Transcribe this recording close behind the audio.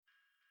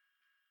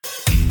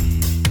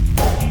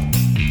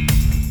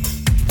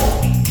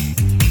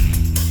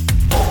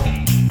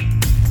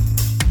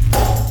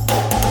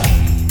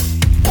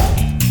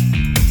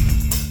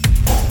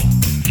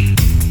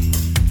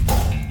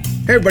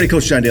Hey everybody,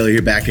 Coach John Daly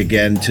here, back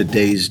again.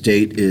 Today's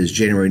date is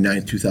January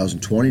 9th,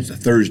 2020. It's a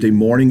Thursday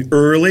morning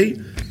early,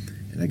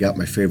 and I got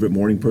my favorite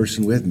morning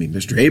person with me.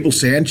 Mr. Abel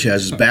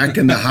Sanchez is back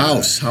in the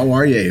house. How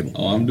are you, Abel?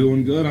 Oh, I'm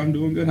doing good. How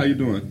you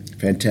doing?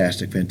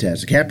 Fantastic.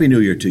 Happy New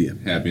Year to you.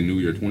 Happy New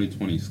Year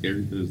 2020.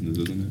 Scary business,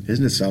 isn't it?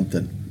 Isn't it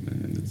something?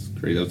 Man, it's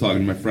crazy. I was talking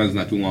to my friends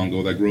not too long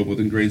ago that I grew up with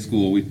in grade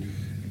school.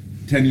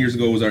 10 years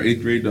ago was our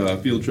 8th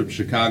grade field trip to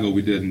Chicago.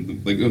 We did,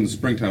 in the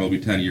springtime, it'll be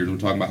 10 years. We're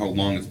talking about how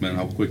long it's been,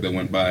 how quick that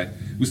went by.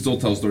 We still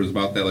tell stories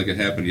about that like it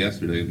happened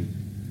yesterday. And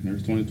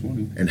there's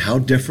 2020. And how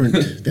different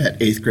that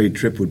 8th grade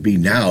trip would be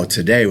now,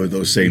 today, with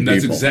those same people.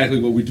 That's exactly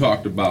what we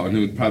talked about, and it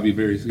would probably be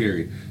very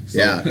scary. So.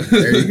 Yeah,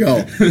 there you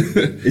go.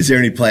 Is there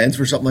any plans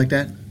for something like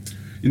that?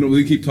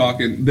 We keep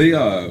talking. They,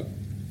 I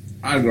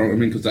don't know,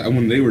 because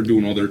when they were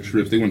doing all their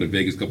trips, they went to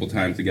Vegas a couple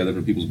times together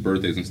for people's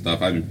birthdays and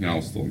stuff. I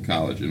was still in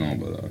college,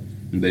 but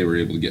they were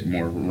able to get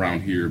more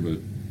around here, but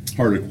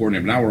harder to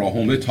coordinate. But now we're all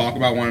home. They talk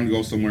about wanting to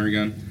go somewhere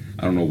again.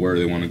 I don't know where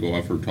they want to go.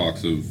 I've heard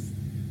talks of,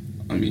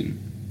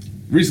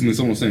 recently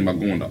someone was saying about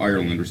going to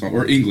Ireland or something,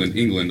 or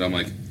England. I'm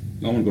like,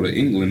 I want to go to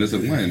England. I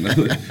said, when? I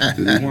said,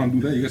 if you want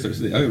to do that, you got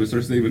to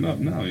start saving up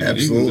now.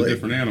 Absolutely. England's a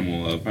different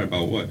animal. Probably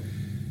about what?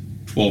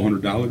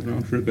 $1,200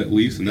 round trip at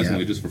least, and that's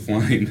only just for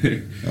flying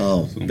there.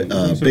 Oh, so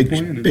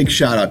big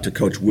shout out to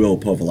Coach Will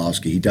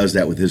Povolowski. He does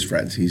that with his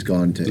friends. He's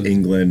gone to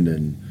England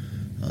and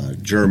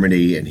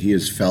Germany, and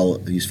he's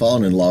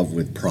fallen in love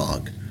with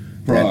Prague.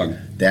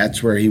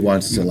 That's where he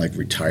wants to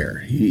retire.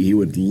 He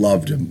would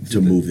love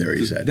to move there.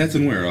 He said. That's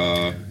in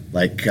where?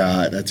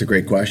 That's a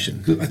great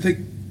question.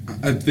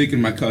 I'm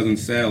thinking my cousin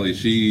Sally.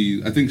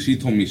 I think she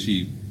told me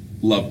she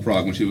loved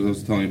Prague when she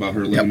was telling me about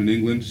her living in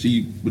England.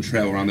 She would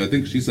travel around there. I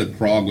think she said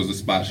Prague was a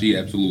spot she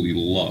absolutely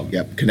loved.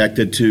 Yep,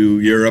 connected to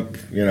Europe,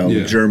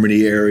 the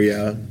Germany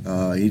area.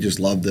 He just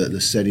loved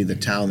the city, the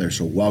town. They're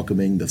so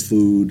welcoming, the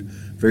food,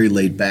 very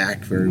laid back,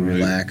 very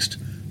relaxed.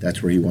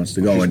 That's where he wants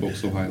to go. She spoke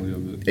so highly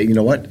of it. You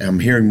know what? I'm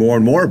hearing more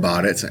and more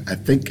about it. So I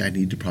think I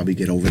need to probably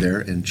get over there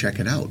and check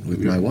it out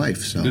with my wife.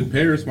 So did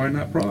Paris? Why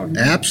not Prague?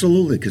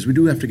 Absolutely, because we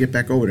do have to get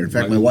back over there. In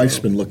fact, my wife's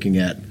been looking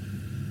at.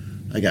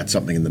 I got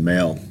something in the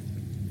mail.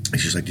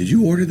 And she's like, "Did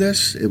you order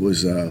this?" It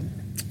was a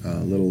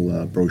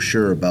little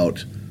brochure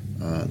about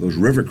those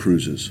river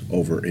cruises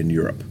over in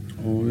Europe.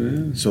 Oh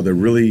yeah. So they're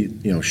really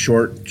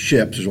short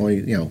ships. There's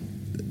only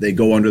they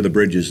go under the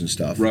bridges and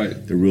stuff.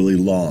 Right. They're really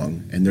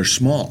long and they're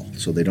small,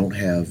 so they don't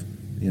have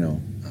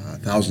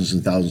thousands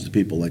and thousands of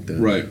people like the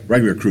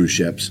regular cruise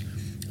ships.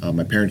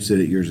 My parents did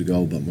it years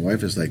ago, but my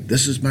wife is like,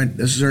 "This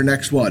is our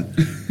next one,"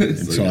 and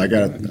so I'll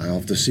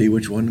have to see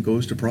which one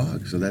goes to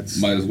Prague. So that's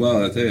might as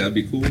well. That'd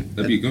be cool.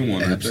 That'd be a good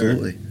one.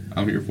 Absolutely. Right there.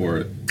 I'm here for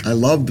it. I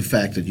love the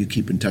fact that you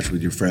keep in touch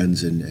with your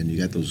friends and you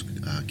got those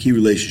key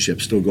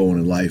relationships still going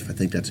in life. I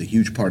think that's a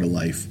huge part of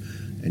life,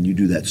 and you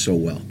do that so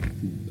well.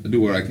 I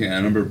do what I can. I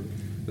remember,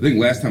 I think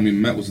last time we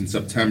met was in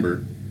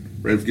September,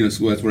 right after getting to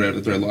school. That's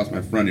after I lost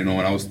my friend, and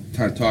I was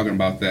kind of talking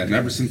about that. And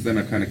ever since then,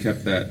 I've kind of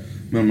kept that.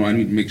 Remember, I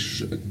need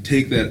to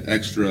take that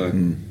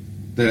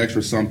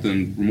extra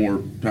something,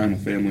 more time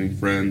with family,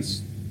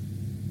 friends,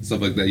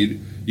 stuff like that.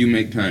 You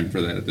make time for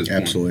that at this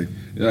point. Absolutely.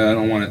 I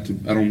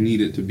don't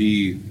need it to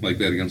be like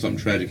that again. Something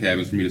tragic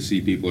happens for me to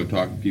see people or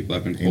talk to people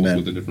I've been close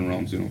with in different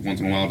realms. Once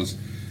in a while, just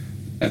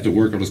after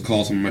work, I'll just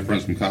call some of my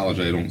friends from college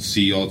I don't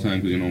see all the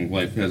time because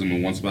life has them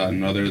in one spot and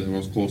another that I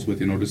was close with.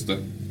 Just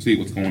to see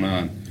what's going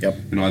on. Yep.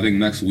 I think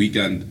next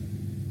weekend,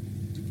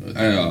 me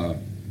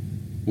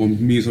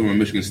and some of my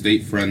Michigan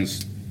State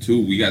friends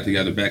too, we got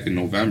together back in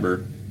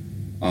November,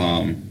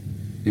 in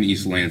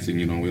East Lansing.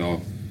 We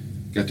all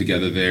got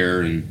together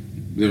there and.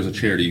 There was a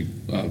charity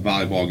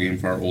volleyball game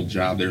for our old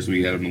job there, so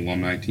we had an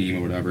alumni team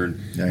or whatever.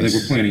 And nice. I think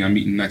we're planning on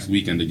meeting next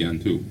weekend again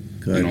too.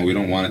 Good. We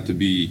don't want it to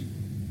be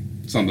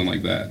something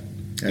like that.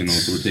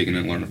 So we're taking it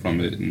and learning from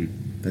it,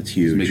 and that's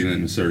huge. Making an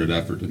concerted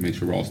effort to make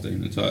sure we're all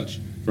staying in touch.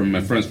 From my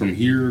friends from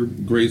here,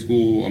 grade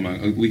school,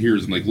 here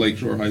is like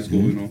Lakeshore High School,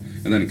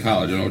 and then in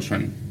college,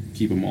 trying to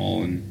keep them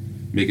all and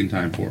making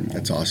time for them all.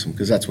 That's awesome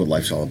because that's what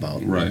life's all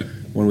about. Right.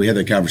 When we had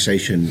the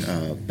conversation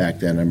back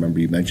then, I remember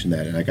you mentioned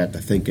that, and I got to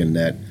thinking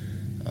that.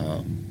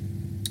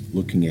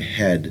 Looking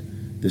ahead,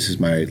 this is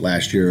my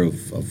last year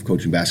of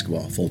coaching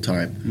basketball full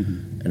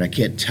time, and I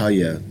can't tell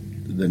you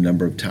the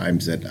number of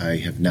times that I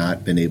have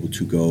not been able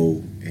to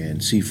go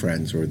and see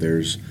friends, or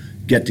there's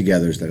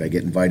get-togethers that I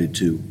get invited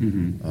to,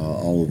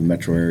 all over the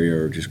metro area,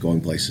 or just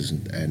going places,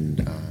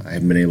 and I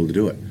haven't been able to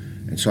do it.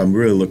 And so I'm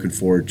really looking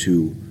forward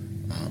to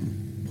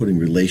putting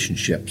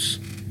relationships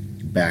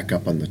back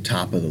up on the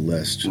top of the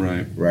list,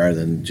 rather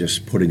than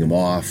just putting them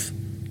off.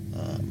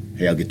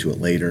 Hey, I'll get to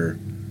it later.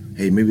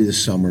 Hey, maybe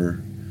this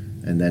summer.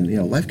 And then,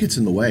 life gets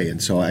in the way.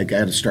 And so I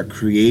got to start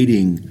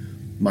creating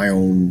my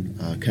own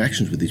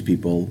connections with these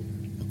people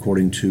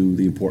according to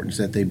the importance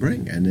that they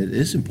bring. And it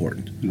is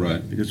important.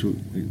 Right. Because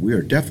we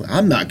are definitely,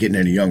 I'm not getting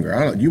any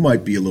younger. You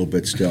might be a little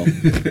bit still.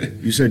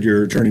 You said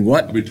you're turning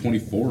what? I'll be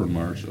 24 in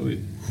March.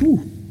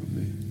 Whew.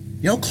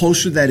 You know how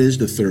closer that is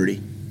to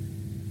 30?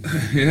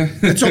 Yeah.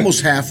 It's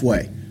almost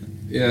halfway.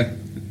 Yeah.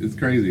 It's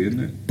crazy, isn't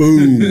it?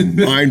 Boom.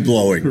 Mind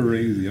blowing.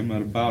 Crazy. I'm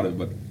not about it,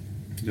 but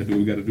you gotta do what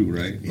we gotta do,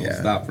 right? Don't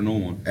stop for no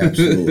one.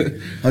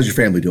 Absolutely. How's your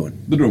family doing?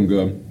 They're doing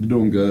good. They're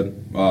doing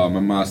good. My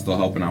mom's still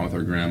helping out with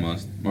her grandma,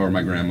 or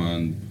my grandma,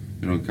 and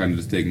kind of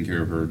just taking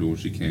care of her, do what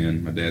she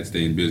can. My dad's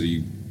staying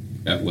busy,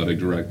 athletic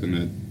directing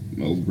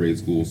at grade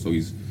school, so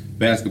he's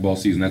basketball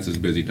season. That's his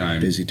busy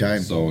time. Busy time.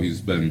 So he's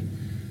been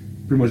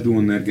pretty much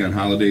doing that. Getting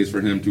holidays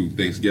for him to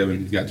Thanksgiving.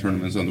 He's got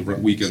tournaments on the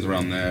weekends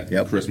around that.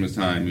 Yep. Christmas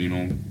time,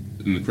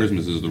 and the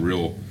Christmas is the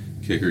real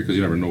kicker because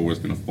you never know where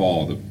it's going to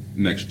fall the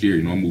next year.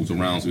 It moves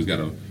around, so he's got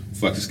to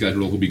flex his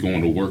schedule. He'll be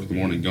going to work in the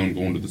morning,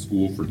 going to the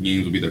school for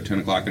games. Will be there 10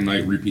 o'clock at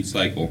night, repeat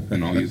cycle.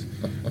 He's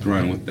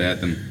grinding with that.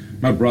 And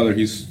my brother,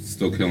 he's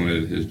still killing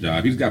it at his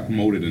job. He's got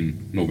promoted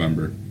in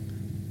November.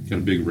 Got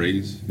a big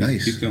raise.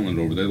 Nice. He's killing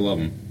it over there. They love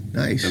him.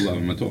 Nice. They love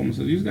him. I told him, I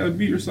said, you just got to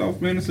be yourself,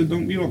 man. I said,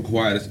 don't be all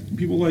quiet. I said,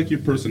 people like your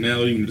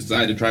personality and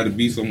decide to try to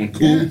be someone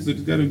cool. Yeah. I said, you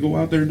just got to go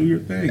out there and do your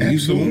thing. And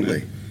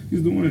Absolutely.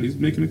 He's doing it. He's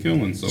making a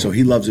killing. So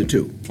he loves it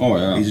too. Oh,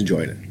 yeah. He's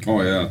enjoying it.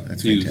 Oh, yeah.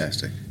 That's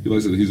fantastic. He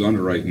likes it. He's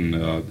underwriting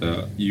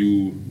the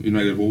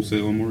United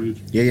Wholesale Mortgage.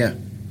 Yeah.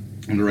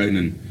 Underwriting,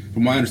 and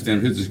from my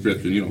understanding, his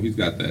description, he's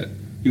got that.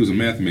 He was a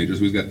math major,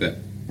 so he's got that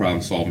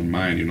problem-solving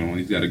mind, and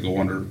he's got to go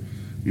under,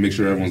 make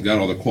sure everyone's got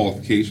all the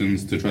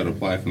qualifications to try to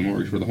apply for the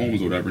mortgage for the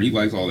homes or whatever. He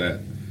likes all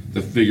that,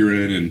 the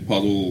figuring and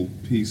puzzle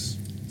piece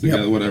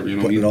together, whatever.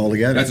 Putting it all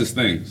together. That's his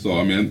thing. So,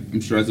 I'm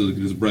sure that's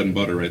his bread and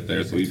butter right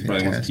there, so he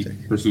probably wants to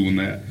keep pursuing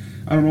that.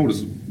 I don't know what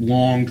his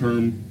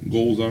long-term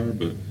goals are,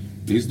 but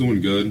he's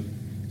doing good,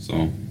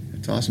 so...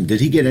 That's awesome. Did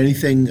he get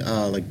anything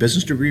like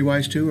business degree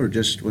wise too, or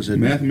just was it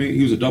math?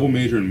 He was a double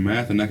major in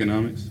math and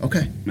economics.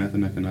 Okay. Math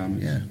and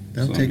economics. Yeah,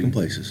 that'll take him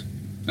places.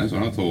 That's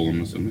what I told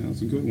him. I said, man,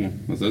 that's a good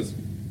one.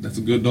 That's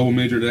a good double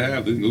major to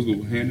have. Those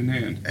go hand in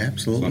hand.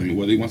 Absolutely. So,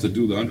 whether he wants to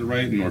do the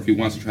underwriting or if he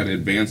wants to try to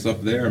advance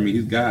up there,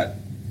 he's got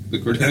the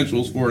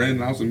credentials for it and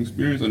now some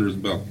experience under his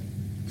belt.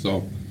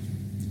 So,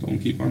 don't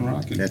keep on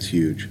rocking. That's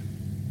huge.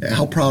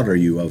 How proud are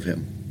you of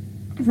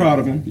him? I'm proud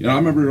of him. I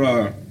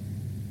remember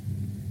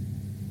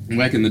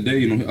back in the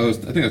day, I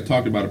think I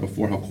talked about it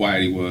before, how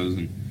quiet he was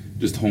and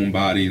just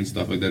homebody and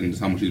stuff like that, and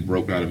just how much he's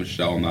broken out of his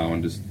shell now,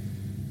 and just,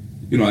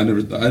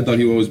 I thought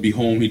he would always be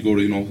home. He'd go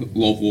to,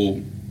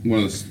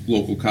 one of the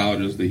local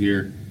colleges to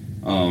here.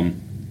 He'd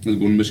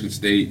go to Michigan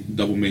State,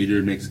 double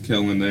major, makes a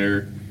killing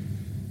there.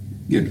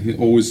 Again,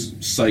 always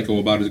psycho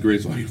about his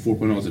grades. So I need a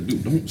 4.0. I said,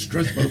 dude, don't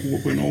stress about a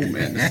 4.0,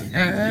 man.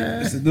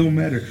 This don't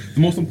matter. The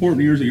most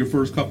important years are your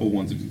first couple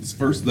ones.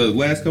 The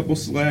last couple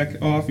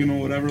slack off,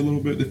 whatever, a little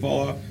bit, they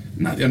fall off.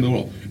 Not the end of the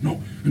world.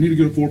 No, I need to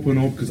get a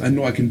 4.0 because I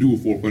know I can do a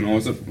 4.0. I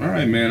said, all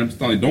right, man, I'm just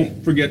telling you,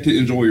 don't forget to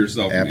enjoy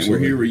yourself, man. We're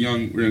here, we're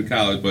young, we're in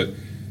college, but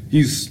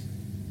he's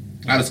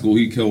out of school,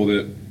 he killed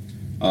it.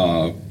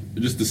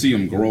 Just to see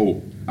him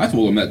grow. I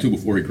told him that, too,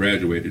 before he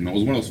graduated. It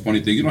was one of those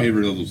funny things. You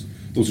ever have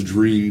those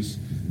dreams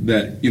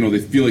that, they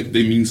feel like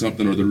they mean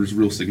something or they're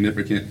real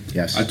significant?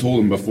 Yes. I told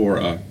him before,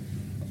 it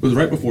was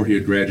right before he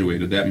had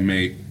graduated, that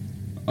May.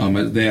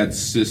 My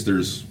dad's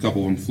sisters, a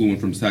couple of them flew in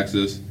from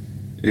Texas,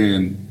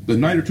 and the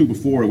night or two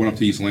before I went up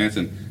to East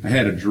Lansing, I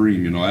had a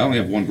dream, I only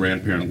have one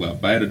grandparent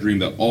left, but I had a dream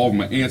that all of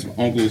my aunts, my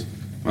uncles,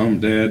 my mom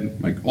and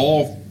dad,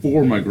 all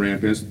four of my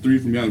grandparents, three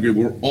from the other grade,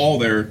 were all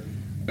there,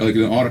 like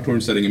in an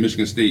auditorium setting in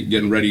Michigan State,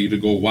 getting ready to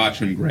go watch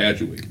him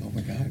graduate. Oh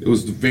my God! It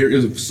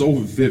was so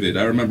vivid.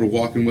 I remember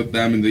walking with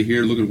them, and they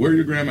hear, looking, where's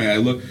your grandma? I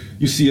look,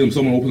 you see them,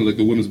 someone opens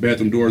the women's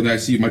bathroom door, and then I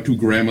see my two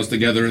grandmas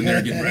together, and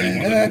they're getting ready.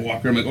 One of them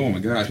walk. I'm like, oh my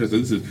gosh! I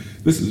said,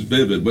 this is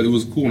vivid, but it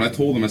was cool. And I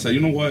told them, I said,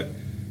 you know what?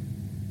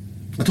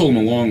 I told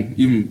them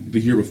even the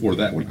year before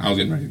that, when I was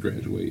getting ready to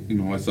graduate.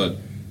 I said,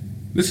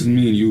 this is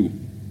me and you.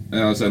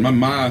 And I said, my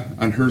ma,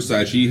 on her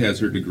side, she has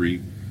her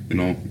degree,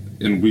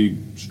 and we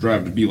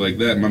strive to be like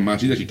that. My mom,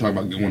 she's actually talking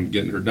about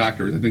getting her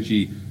doctorate. I think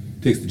she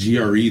takes the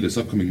GRE this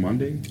upcoming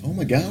Monday. Oh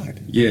my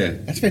God! Yeah,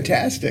 that's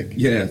fantastic.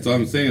 Yeah, so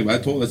I'm saying, I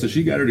told her, I said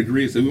she got her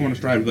degree. I said we want to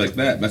strive to be like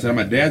that. But I said on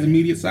my dad's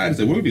immediate side, I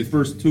said we're gonna be the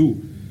first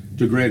two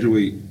to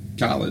graduate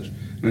college.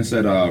 And I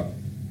said, I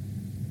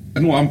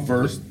know I'm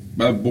first,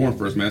 but I'm born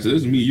first, man. I said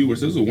this is me, you. I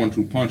said this is a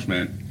one-true punch,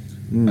 man.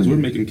 I said we're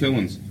making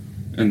killings,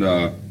 and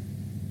I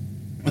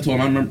told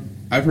him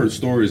I've heard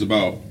stories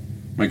about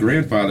my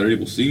grandfather,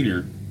 Abel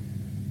Sr.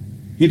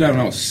 He died when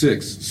I was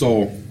 6,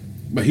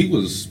 but he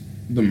was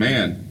the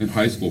man in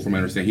high school, from my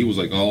understanding. He was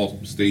like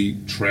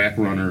all-state track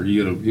runner.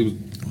 He was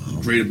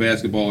great at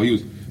basketball. He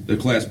was the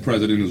class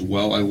president as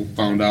well. I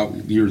found out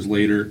years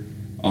later.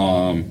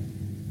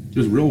 He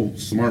was real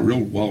smart, real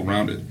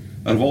well-rounded.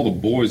 Out of all the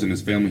boys in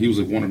his family, he was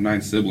like one of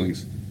 9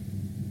 siblings.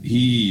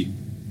 He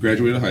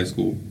graduated high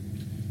school,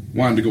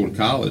 wanted to go to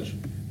college.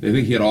 They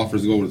think he had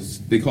offers to go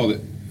to. They called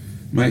it.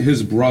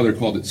 His brother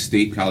called it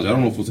State College. I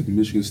don't know if it was like a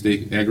Michigan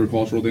State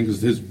agricultural thing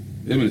because him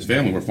and his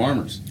family were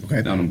farmers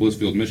down in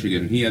Blissfield,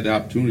 Michigan. And he had the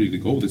opportunity to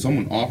go.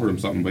 Someone offered him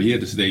something, but he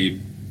had to stay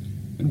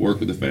and work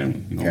with the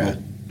family. Help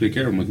take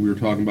care of him, like we were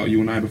talking about, you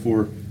and I,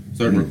 before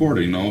starting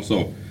recording.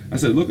 So I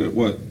said, look at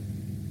what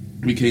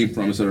we came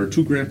from. I said our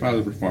 2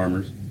 grandfathers were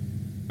farmers.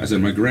 I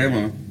said my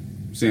grandma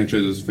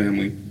Sanchez's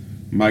family,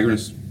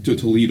 migrants to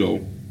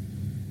Toledo,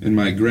 And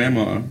my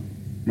grandma,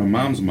 my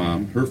mom's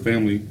mom, her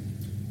family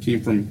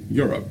came from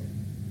Europe.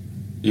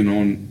 You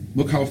know, and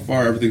look how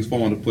far everything's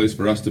fallen into place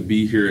for us to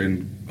be here,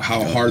 and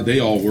how hard they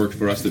all worked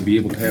for us to be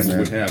able to have what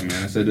we have,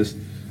 man. I said this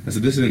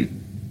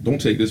isn't,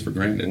 don't take this for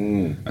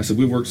granted. I said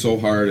we worked so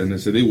hard, and I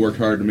said they worked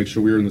hard to make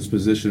sure we were in this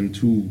position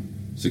to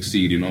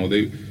succeed. You know,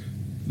 the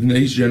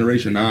next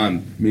generation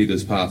on made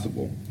this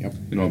possible. Yep.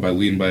 You know, by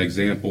leading by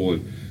example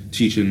and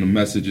teaching the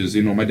messages.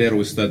 You know, my dad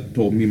always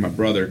told me and my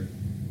brother,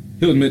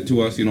 he'll admit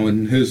to us, you know,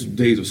 in his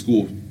days of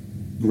school,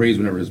 grades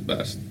were never his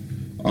best.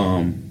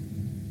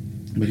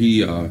 But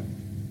he,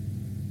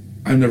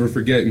 I never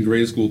forget in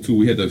grade school too,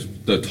 we had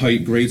the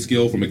tight grade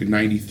scale from like a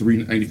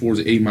 93, 94 is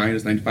an A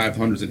minus, 95,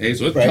 100's an A,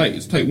 so it's tight,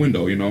 it's a tight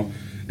window, you know.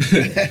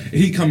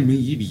 He'd come to me,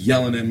 he'd be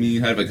yelling at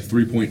me, I had like a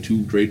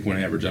 3.2 grade point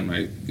average on my,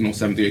 you know,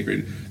 7th, 8th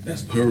grade.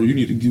 That's her, you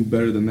need to do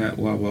better than that,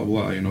 blah, blah,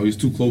 blah. You know, he's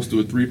too close to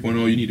a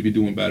 3.0, you need to be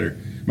doing better.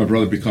 My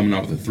brother would be coming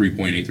out with a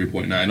 3.8,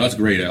 3.9. That's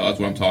great, Al, that's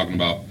what I'm talking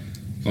about.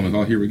 So I'm like,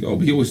 oh, here we go.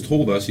 But he always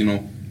told us, you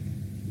know,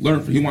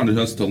 he wanted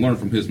us to learn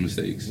from his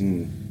mistakes.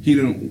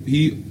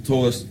 He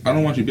told us, I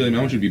don't want you to be like me,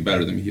 I want you to be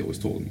better than me, he always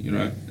told me, you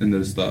know. And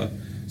there's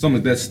something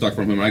like that stuck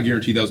from him. I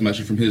guarantee that was a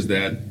message from his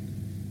dad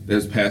that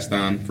has passed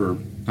on for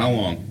how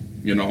long,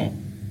 you know.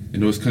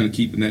 And it was kind of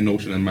keeping that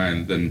notion in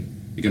mind.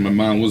 Then, again, my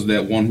mom was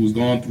that one who's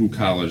gone through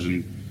college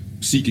and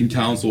seeking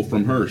counsel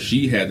from her.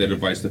 She had that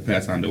advice to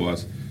pass on to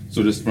us.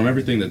 So just from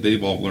everything that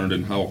they've all learned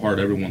and how hard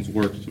everyone's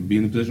worked to be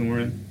in the position we're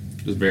in,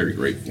 just very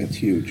grateful. That's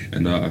huge.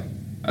 And I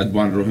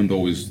wanted him to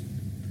always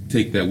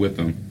take that with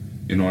him.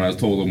 You know, and I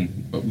told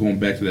him, going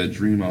back to that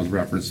dream I was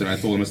referencing, I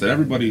told him, I said,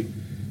 everybody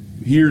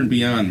here and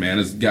beyond, man,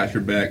 has got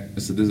your back. I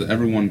said,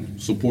 everyone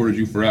supported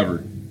you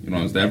forever. You know,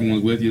 I said,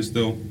 everyone's with you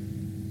still.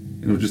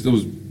 And it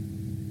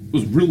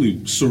was really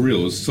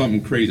surreal. It was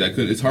something crazy.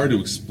 It's hard to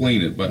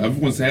explain it, but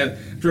everyone's had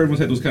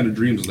those kind of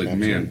dreams. It's like,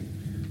 Absolutely.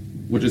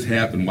 Man, what just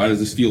happened? Why does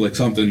this feel like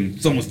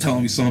someone's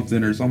telling me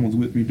something, or someone's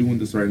with me doing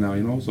this right now,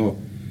 you know? So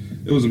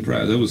it was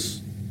impressive. It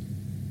was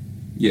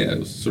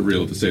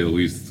surreal to say the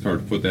least. It's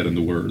hard to put that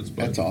into words.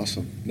 But. That's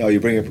awesome. No, you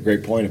bring up a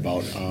great point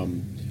about,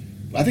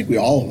 I think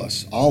all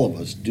of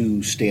us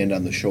do stand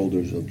on the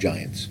shoulders of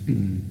giants.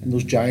 Mm-hmm. And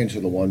those giants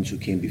are the ones who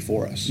came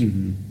before us.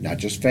 Mm-hmm. Not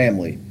just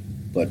family,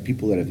 but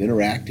people that have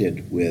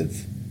interacted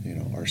with, you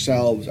know,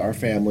 ourselves, our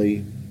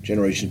family,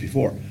 generations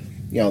before.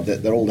 You know,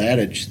 that old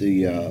adage,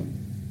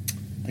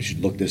 I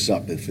should look this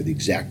up for the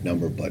exact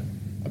number, but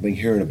I've been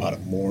hearing about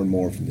it more and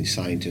more from these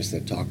scientists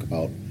that talk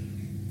about,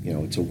 you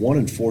know, it's a 1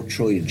 in 4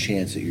 trillion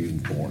chance that you're even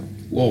born.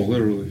 Whoa,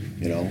 literally.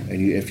 You know,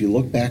 and if you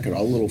look back at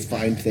all the little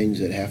fine things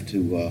that have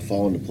to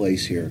fall into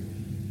place here,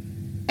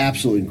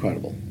 absolutely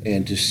incredible.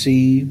 And to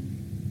see,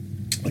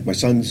 like my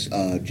son's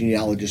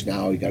genealogist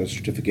now, he got a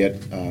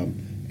certificate,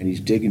 and he's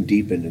digging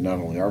deep into not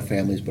only our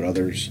families but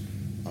others.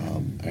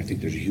 I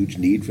think there's a huge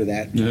need for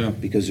that,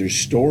 because there's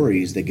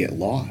stories that get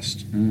lost.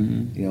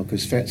 Mm-hmm. You know,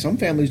 because some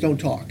families don't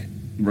talk.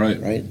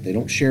 Right. They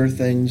don't share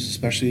things,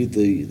 especially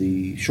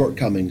the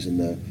shortcomings and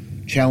the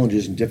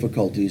challenges and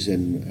difficulties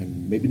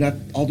and maybe not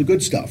all the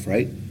good stuff,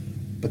 right?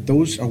 But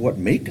those are what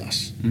make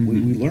us.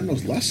 Mm-hmm. We learn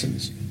those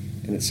lessons.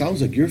 And it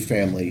sounds like your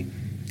family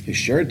has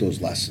shared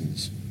those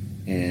lessons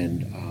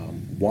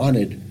and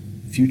wanted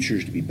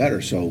futures to be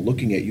better. So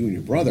looking at you and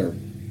your brother,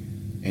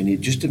 and you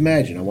just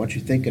imagine, I want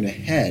you thinking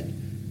ahead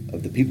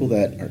of the people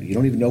that you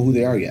don't even know who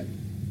they are yet.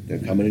 They're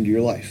coming into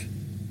your life,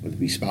 whether it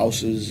be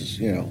spouses,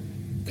 you know,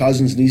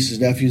 cousins, nieces,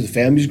 nephews, the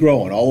family's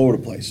growing all over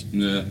the place.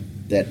 Yeah.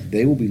 That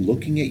they will be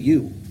looking at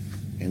you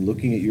and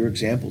looking at your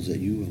examples that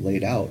you have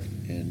laid out,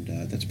 and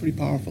that's pretty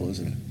powerful,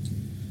 isn't it?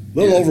 A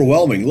little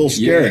overwhelming, a little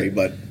scary,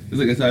 but it's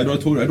like I said, I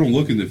don't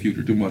look in the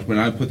future too much, but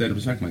I put that in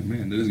perspective. Like,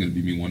 man, that is going to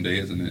be me one day,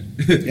 isn't it?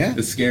 Yeah,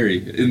 it's scary,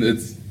 and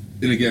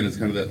again, it's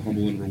kind of that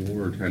humble and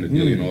reward kind of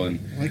deal, you know. And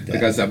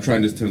like I said, I'm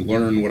trying to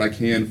learn what I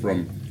can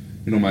from,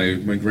 you know,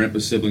 my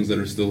grandpa's siblings that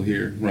are still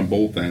here on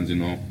both ends, you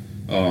know.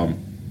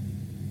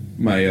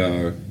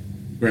 My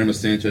grandma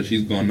Sanchez,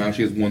 she's gone now.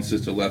 She has one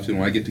sister left. You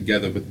know, I get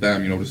together with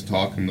them, you know, just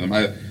talking to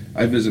them.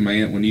 I visit my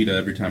Aunt Juanita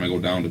every time I go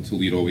down to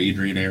Toledo,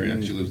 Adrian area.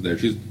 Mm-hmm. She lives there.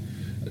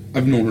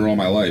 I've known her all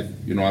my life.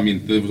 You know, I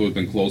mean, they've always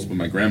been close, but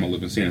my grandma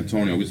lived in San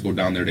Antonio. We used to go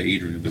down there to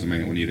Adrian to visit my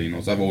Aunt Juanita, you know,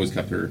 so I've always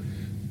kept her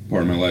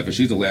part of my life. But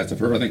she's the last of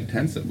her, I think,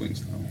 10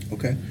 siblings now.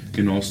 Okay.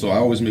 You know, so I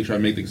always make sure I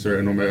make things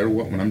certain, no matter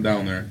what, when I'm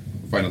down there,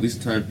 find at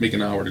least time, make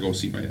an hour to go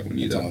see my Aunt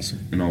Juanita. That's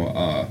awesome. You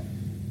know,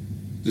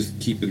 just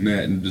keeping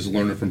that and just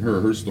learning from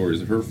her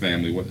stories of her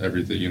family, what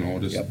everything, you know,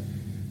 just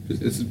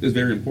it's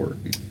very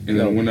important. And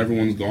then when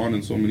everyone's gone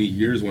in so many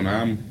years, when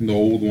I'm the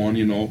old one,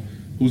 you know,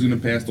 who's going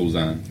to pass those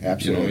on?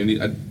 Absolutely. You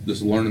know,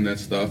 just learning that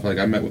stuff. Like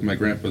I met with my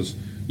grandpa's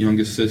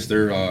youngest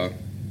sister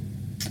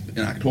in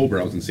October.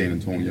 I was in San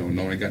Antonio, and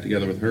I got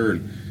together with her,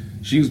 and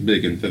she was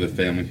big into the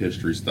family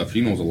history stuff.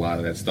 She knows a lot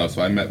of that stuff.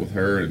 So I met with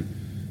her and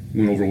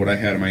went over what I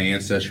had in my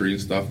ancestry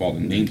and stuff, all the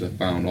names I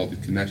found, all the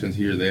connections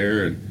here,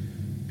 there,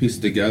 and pieced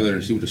it together.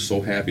 And she was just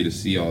so happy to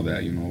see all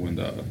that, you know,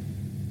 and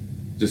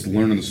just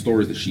learning the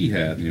stories that she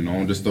had, you know,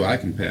 and just so I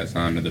can pass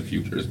on to the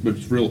future. But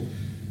it's real.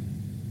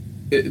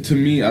 To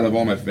me, out of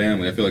all my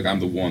family, I feel like I'm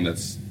the one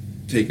that's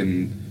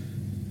taken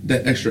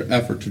that extra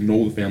effort to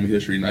know the family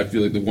history, and I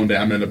feel like that one day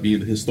I'm gonna end up being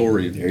the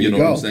historian. There you know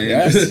go. what I'm saying?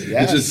 Yes, It's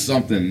yes. just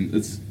something.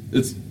 It's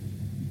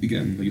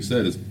again, like you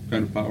said, it's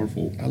kind of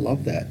powerful. I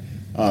love that.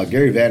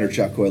 Gary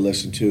Vaynerchuk, who I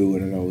listen to,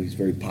 and I know he's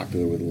very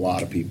popular with a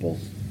lot of people,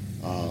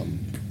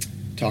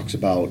 talks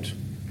about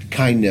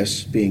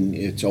kindness being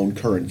its own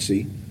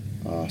currency,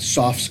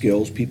 soft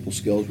skills, people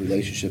skills,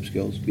 relationship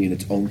skills being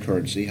its own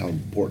currency, how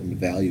important the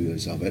value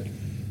is of it.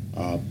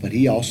 But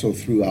he also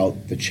threw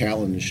out the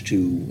challenge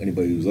to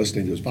anybody who's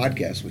listening to his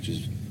podcast, which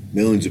is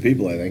millions of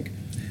people, I think,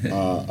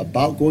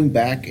 about going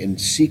back and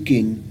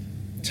seeking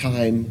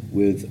time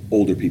with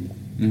older people.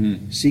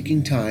 Mm-hmm.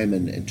 Seeking time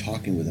and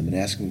talking with them and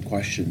asking them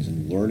questions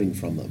and learning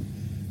from them,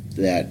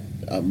 that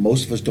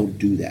most of us don't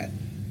do that.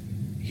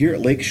 Here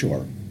at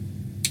Lakeshore,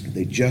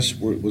 they just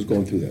was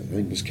going through that. I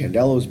think Ms.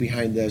 Candela was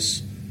behind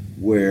this,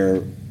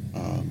 where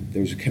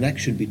there's a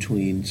connection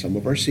between some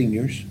of our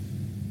seniors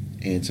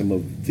and some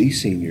of the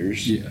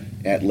seniors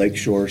at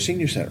Lakeshore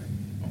Senior Center.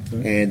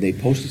 Okay. And they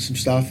posted some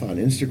stuff on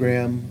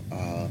Instagram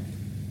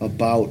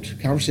about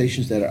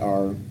conversations that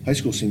our high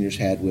school seniors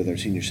had with our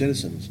senior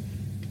citizens.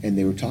 And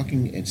they were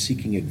talking and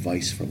seeking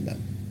advice from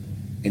them.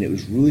 And it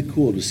was really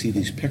cool to see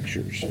these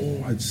pictures.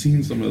 Oh, I'd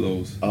seen some of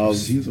those. Of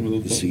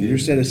the senior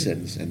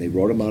citizens, and they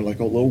wrote them on like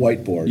a little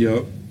whiteboard.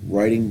 Yep.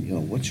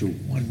 Writing, what's your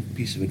one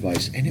piece of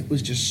advice? And it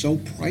was just so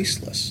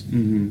priceless.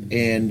 Mm-hmm.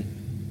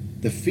 And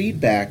the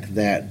feedback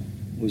that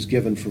was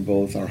given from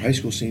both our high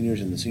school seniors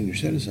and the senior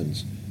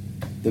citizens,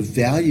 the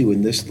value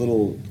in this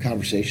little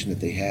conversation that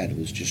they had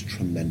was just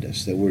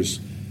tremendous. There was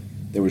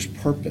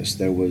purpose.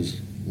 There was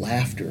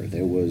laughter.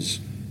 There was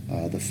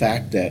the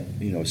fact that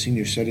a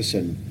senior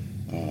citizen,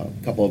 a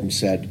couple of them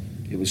said,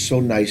 it was so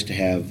nice to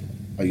have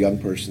a young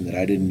person that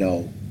I didn't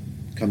know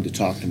come to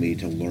talk to me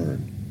to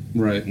learn.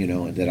 Right.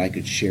 And that I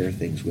could share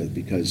things with,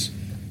 because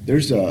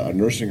there's a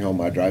nursing home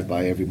I drive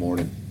by every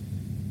morning,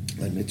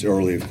 and it's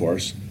early, of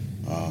course,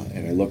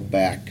 and I look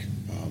back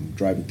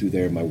driving through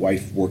there. My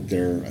wife worked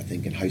there, I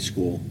think, in high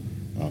school,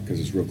 because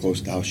it's real close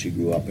to the house she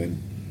grew up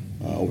in,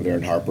 over there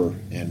in Harper,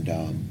 and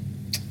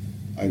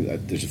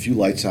there's a few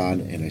lights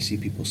on, and I see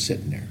people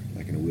sitting there,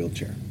 like in a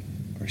wheelchair,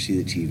 or I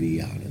see the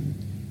TV on,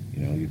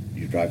 and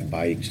you're driving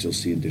by, you can still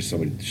see there's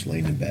somebody just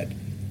laying in bed,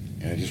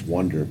 and I just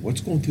wonder what's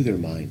going through their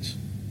minds.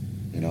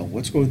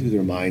 What's going through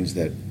their minds,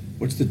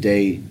 what's the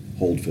day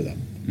hold for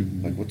them?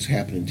 Mm-hmm. Like, what's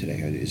happening today?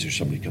 Is there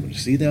somebody coming to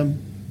see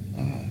them?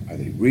 Are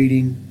they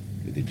reading?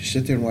 Do they just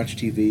sit there and watch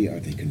TV? Are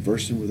they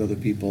conversing with other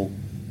people?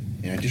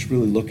 And I just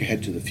really look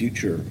ahead to the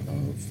future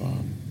of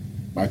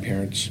my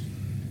parents,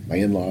 my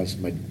in-laws.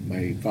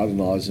 My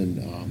father-in-law's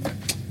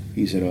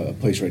he's in a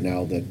place right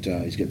now that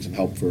he's getting some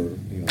help for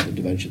the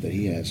dementia that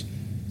he has.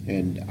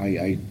 And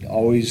I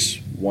always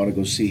want to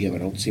go see him. I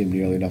don't see him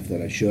nearly enough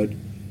that I should,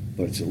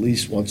 but it's at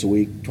least once a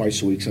week,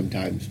 twice a week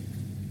sometimes.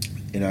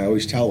 And I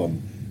always tell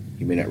him,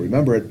 he may not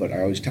remember it, but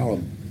I always tell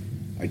him,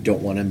 I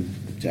don't want him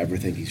to ever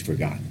think he's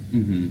forgotten.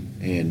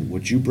 Mm-hmm. And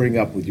what you bring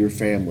up with your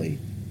family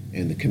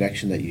and the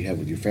connection that you have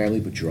with your family,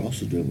 but you're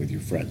also doing with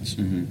your friends.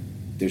 Mm-hmm.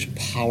 There's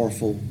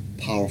powerful,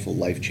 powerful,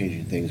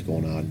 life-changing things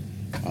going on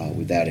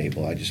with that,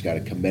 Abel. I just got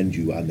to commend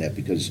you on that,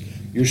 because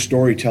your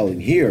storytelling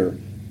here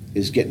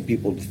is getting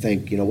people to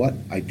think, you know what,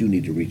 I do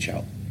need to reach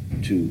out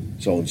to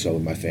so-and-so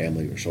in my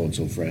family or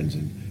so-and-so friends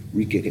and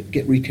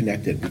get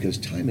reconnected, because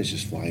time is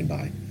just flying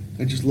by.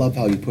 I just love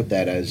how you put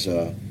that as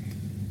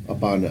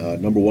up on a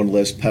number one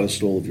list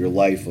pedestal of your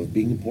life of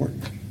being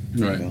important.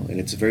 Right. And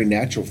it's very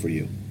natural for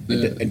you.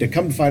 Yeah. And to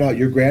come to find out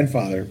your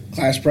grandfather,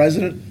 class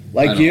president,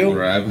 like you,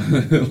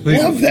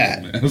 love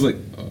that. I was like,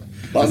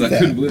 Love that. I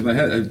couldn't believe I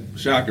had a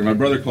shocker. My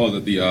brother calls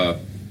it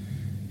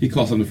he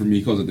calls something for me.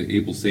 He calls it the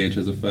Abel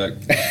Sanchez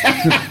effect.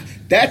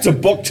 That's a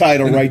book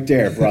title right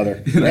there,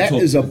 brother. That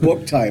is a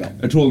book title.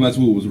 I told him that's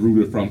who it was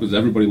rooted from, because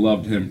everybody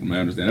loved him. From what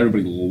I understand,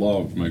 everybody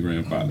loved my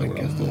grandfather. Oh my what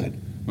I was God.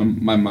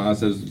 told. My mom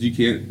says you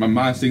can't. My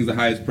mom sings the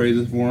highest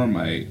praises for him.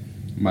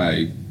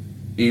 My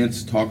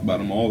aunts talk about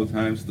him all the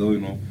time. Still,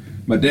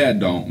 my dad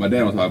don't. My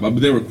dad don't talk about it,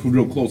 but they were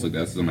real close like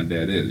that. So my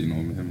dad is. Him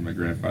and my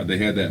grandfather. They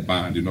had that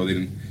bond. They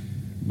didn't.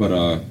 But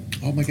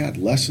oh my God,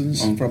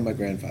 lessons from my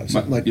grandfather.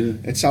 Something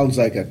yeah. It sounds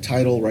like a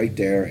title right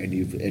there, and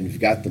you've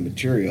got the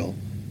material,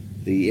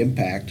 the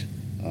impact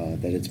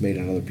that it's made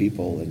on other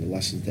people, and the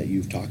lessons that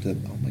you've taught to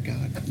them. Oh my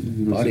God,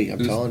 buddy, I'm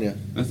telling you.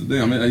 That's the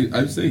thing. I mean,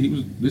 I say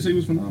they say he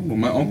was phenomenal.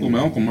 My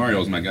uncle Mario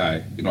was my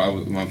guy. My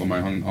uncle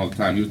Mario hung all the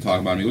time. He was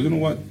talking about me. He goes, you know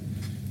what?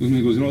 He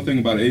goes, you know the thing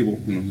about Abel?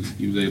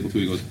 He was able to.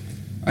 He goes,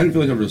 I didn't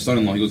feel like I was a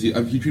son-in-law. He goes, he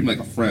treated me like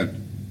a friend.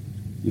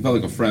 He felt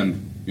like a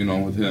friend,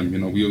 with him.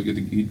 We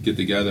would get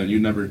together, and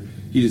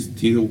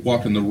he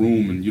walked in the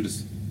room, and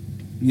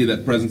he had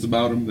that presence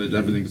about him that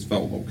everything just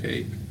felt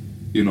okay.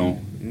 He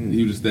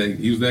was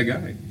that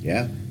guy.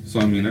 Yeah. So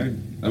I mean,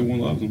 everyone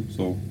loves him.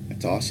 So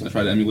that's awesome. I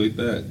try to emulate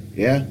that.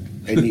 Yeah,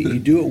 and you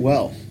do it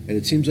well, and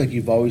it seems like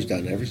you've always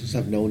done it ever since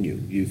I've known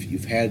you.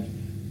 You've had,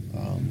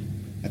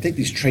 I think,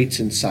 these traits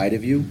inside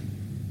of you,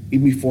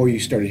 even before you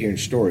started hearing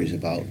stories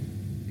about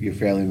your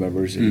family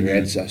members and your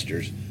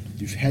ancestors.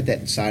 You've had that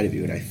inside of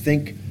you, and I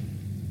think,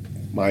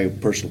 my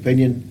personal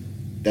opinion,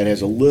 that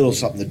has a little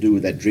something to do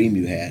with that dream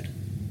you had,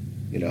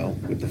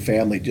 with the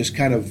family, just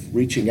kind of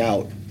reaching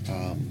out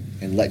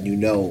and letting you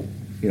know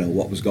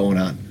what was going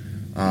on.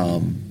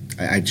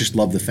 I just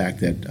love the fact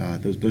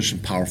that there's some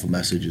powerful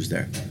messages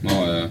there.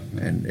 Oh, yeah.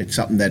 And it's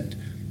something that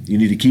you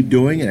need to keep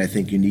doing, and I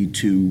think you need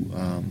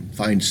to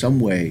find some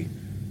way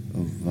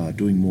of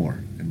doing more.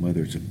 And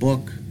whether it's a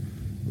book,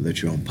 whether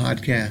it's your own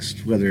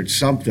podcast, whether it's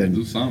something,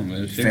 Do something,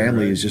 man. Share,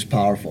 family right? is just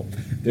powerful.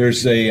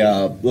 There's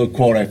a little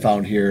quote I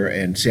found here,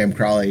 and Sam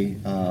Crowley,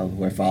 who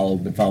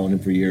been following him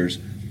for years,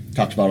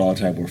 talks about all the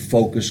time, where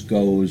focus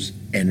goes,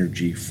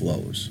 energy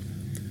flows.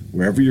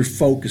 Wherever you're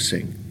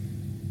focusing,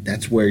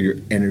 that's where your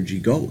energy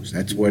goes.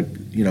 That's what,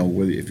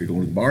 whether if you're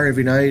going to the bar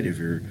every night, if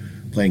you're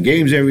playing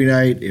games every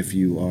night, if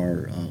you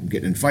are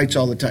getting in fights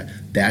all the time,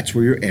 that's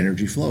where your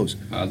energy flows.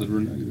 Positive or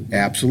negative?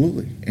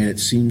 Absolutely. And it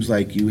seems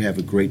like you have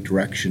a great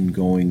direction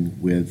going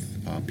with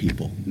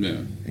people.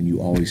 Yeah. And you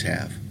always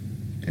have.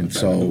 And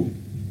so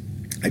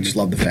I just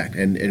love the fact.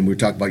 And we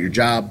talked about your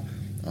job,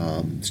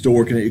 still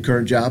working at your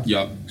current job.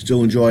 Yeah.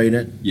 Still enjoying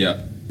it.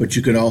 Yeah. But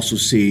you can also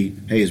see,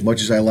 hey, as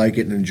much as I like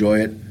it and enjoy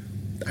it,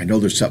 I know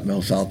there's something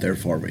else out there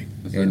for me.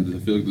 And I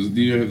feel like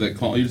do you have that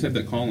call? You just have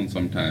that calling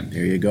sometimes.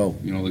 There you go.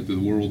 Like the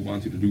world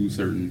wants you to do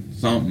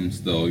something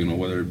still.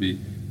 Whether it be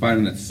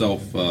finding that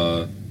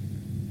the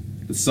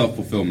self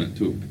fulfillment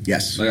too.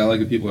 Yes. Like I like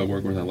the people I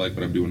work with. I like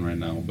what I'm doing right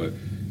now. But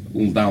a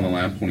little down the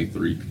line, I'm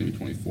 23, maybe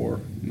 24.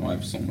 I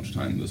have so much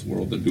time in this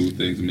world to do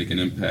things and make an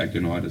impact.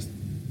 I just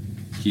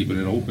keeping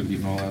it open,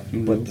 keeping all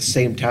opportunities. But at the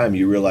same time,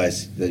 you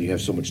realize that you have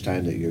so much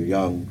time that you're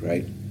young,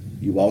 right?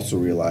 You also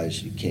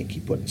realize you can't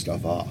keep putting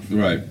stuff off.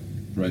 Right.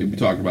 We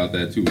talked about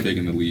that too,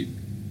 taking the lead,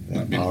 That's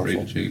not being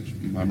powerful. afraid to change.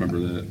 I remember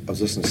that. I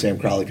was listening to Sam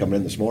Crowley coming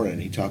in this morning,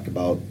 and he talked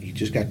about he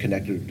just got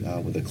connected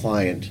with a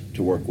client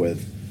to work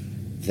with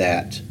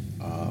that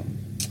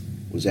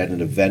was at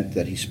an event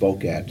that he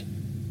spoke at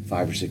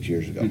 5 or 6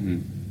 years ago.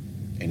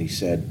 Mm-hmm. And he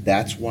said,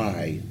 that's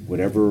why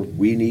whatever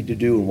we need to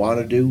do and want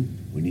to do,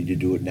 we need to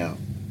do it now.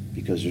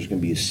 Because there's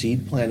going to be a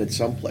seed planted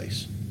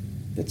someplace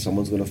that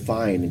someone's going to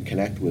find and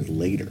connect with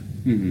later.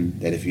 Mm-hmm.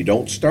 That if you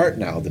don't start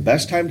now, the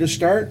best time to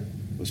start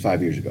was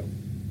 5 years ago,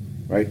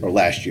 right? Or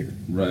last year.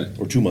 Right.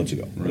 Or 2 months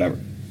ago, Right. whatever.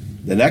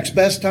 The next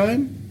best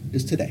time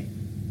is today,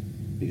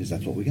 because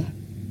that's what we got.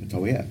 That's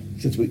all we have.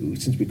 Since we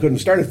couldn't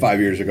have started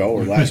 5 years ago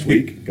or last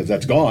week, because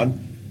that's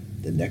gone,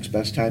 the next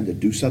best time to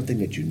do something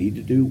that you need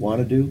to do,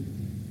 want to do,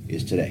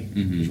 is today,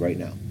 Mhm. is right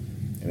now.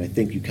 And I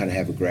think you kind of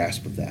have a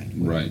grasp of that,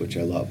 Right. which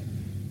I love.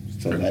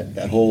 So Right.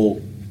 that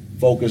whole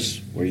focus,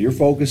 where your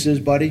focus is,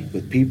 buddy,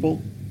 with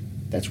people,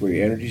 that's where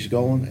your energy's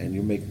going, and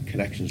you're making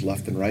connections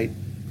left and right.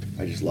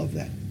 I just love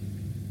that.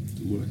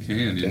 Do what I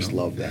can. Just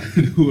love that.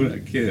 Do what I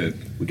can.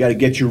 We got to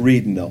get you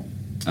reading, though.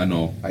 I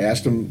know. I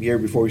asked him here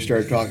before we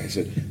started talking. I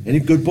said, any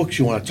good books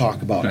you want to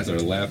talk about? I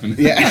started laughing.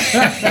 Yeah. I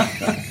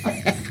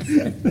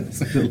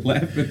started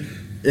laughing.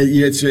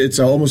 It's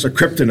almost a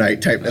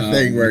kryptonite type of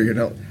thing where,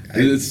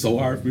 It's so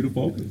hard for me to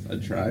focus. I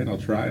try and I'll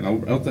try and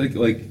I'll take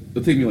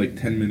it'll take me like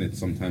 10 minutes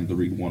sometimes to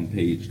read one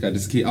page.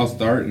 I'll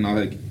start and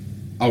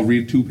I'll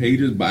read 2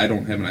 pages, but I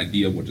don't have an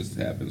idea of what just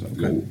happened. So I'll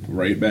go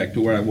right back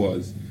to where I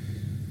was.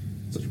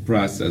 Such a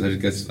process. I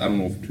guess I don't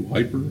know if I'm too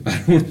hyper.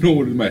 I don't know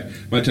what my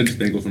attention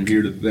span goes from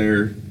here to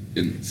there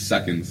in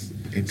seconds.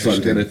 So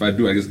if I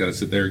do, I just gotta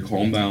sit there and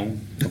calm down,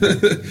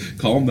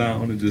 calm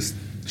down, and just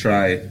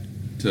try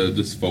to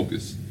just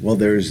focus. Well,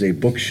 there's a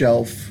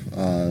bookshelf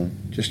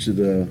just to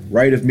the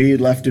right of me,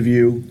 left of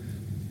you.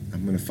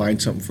 I'm going to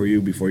find something for you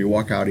before you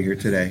walk out of here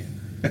today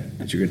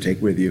that you're going to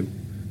take with you.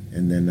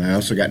 And then I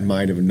also got in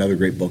mind of another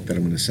great book that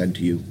I'm going to send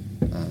to you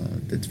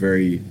that's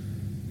very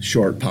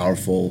short,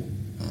 powerful.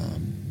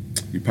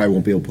 You probably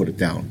won't be able to put it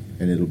down,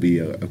 and it'll be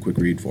a quick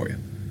read for you.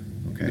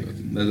 Okay?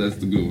 That's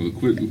the good one. A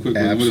quick with a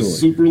Absolutely.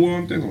 super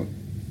long thing.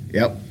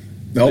 Yep.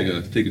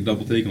 Nope. Take a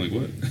double take and like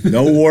what?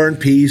 No War and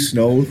Peace,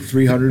 no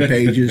 300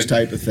 pages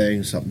type of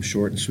thing. Something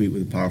short and sweet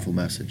with a powerful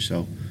message.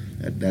 So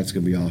that's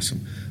going to be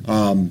awesome.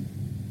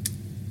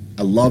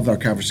 I love our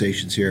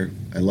conversations here.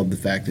 I love the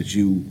fact that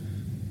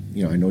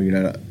I know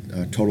you're not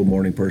a total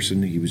morning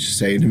person. He was just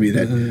saying to me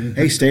that,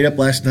 hey, stayed up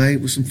last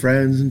night with some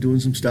friends and doing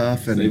some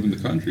stuff. And Saving the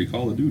country,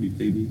 Call of Duty,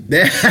 baby.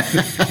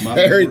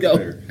 there we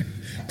go.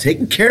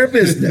 Taking care of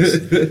business.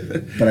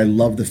 But I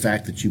love the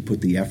fact that you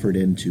put the effort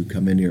in to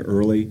come in here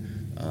early.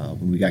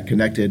 When we got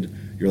connected,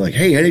 you're like,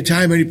 hey,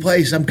 anytime, any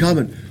place, I'm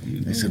coming.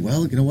 I said,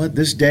 well, you know what,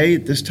 this day,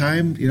 at this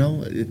time,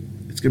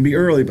 it's going to be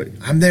early, but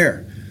I'm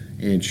there.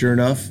 And sure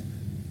enough,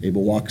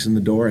 Abel walks in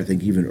the door, I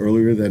think even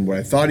earlier than what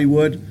I thought he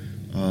would.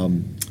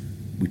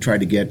 We tried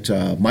to get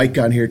Mike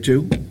on here,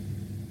 too.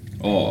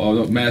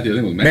 Oh, Matthew, I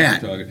think it was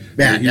Matt. Talking.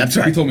 Matt, that's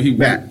right. He told me he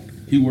Matt.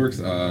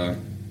 works, I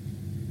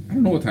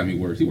don't know what time he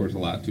works. He works a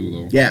lot, too,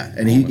 though. Yeah,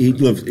 and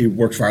he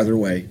works farther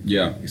away.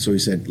 Yeah. So he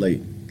said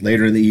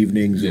later in the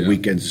evenings and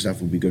weekends and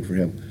stuff would be good for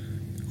him.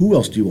 Who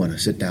else do you want to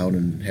sit down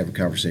and have a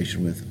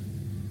conversation with?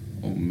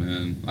 Oh,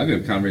 man. I've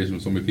had a conversation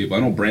with so many people. I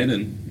know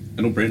Brandon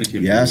came with you.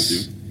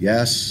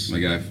 Yes. My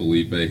guy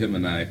Felipe, him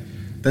and I.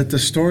 That the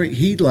story,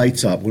 he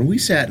lights up. When we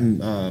sat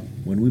and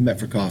when we met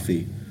for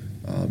coffee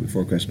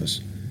before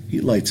Christmas.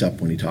 He lights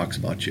up when he talks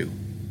about you.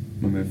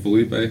 My man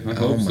Felipe, I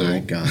hope so. Oh my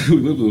God. We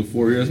lived with him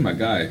 4 years. That's my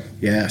guy.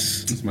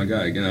 Yes. That's my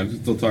guy. Again, I'm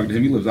still talking to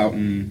him. He lives out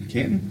in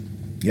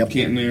Canton. Yep.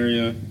 Canton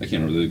area. I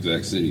can't remember the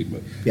exact city,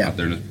 but Yeah. out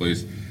there in this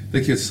place.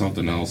 The kid's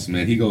something else,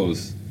 man. He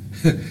goes,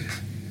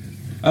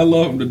 I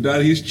love him to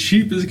death. He's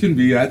cheap as can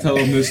be. I tell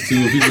him this too.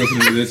 If he's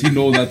listening to this, he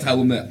knows I tell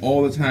him that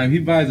all the time. He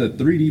buys a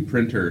 3D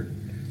printer,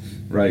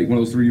 right? One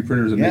of those 3D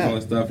printers that makes all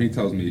that stuff. And he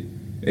tells me,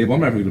 Abe, I'm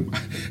never gonna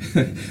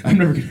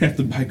have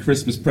to buy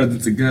Christmas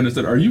presents again. I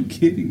said, are you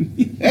kidding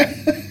me?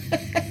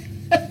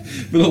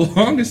 For the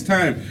longest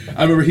time,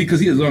 I remember because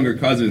he has younger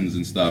cousins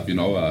and stuff, and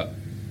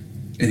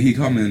he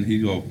come in,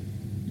 he go,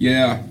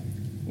 yeah,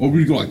 or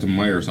we go like to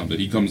Meyer or something.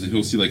 He comes and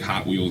he'll see like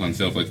Hot Wheels on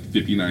sale for like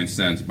 59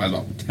 cents, buys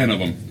about 10 of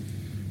them.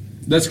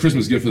 That's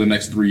Christmas gift for the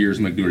next 3 years.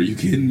 I'm like, dude, are you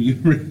kidding me?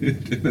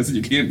 I said,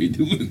 you can't be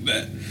doing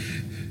that.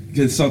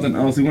 Because something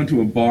else, we went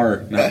to a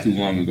bar not too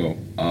long ago.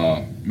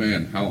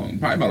 Man, how long?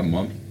 Probably about a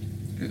month.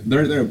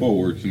 They're at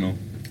Bulwarks,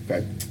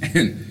 Okay.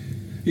 And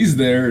he's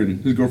there, and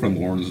his girlfriend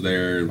Lauren's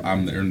there.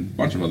 I'm there, and a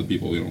bunch of other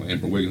people.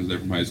 Amber Wiggins there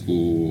from high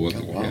school. We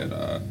had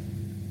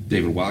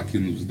David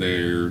Watkins was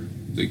there.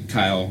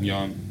 Kyle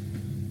Young.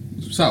 It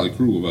was a solid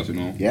crew of us,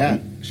 Yeah.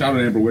 And shout out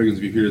to Amber Wiggins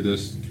if you hear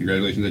this.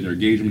 Congratulations on your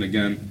engagement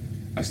again.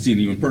 I've seen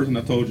you in person,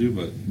 I told you,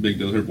 but big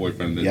deal. Her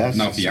boyfriend,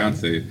 now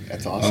fiance,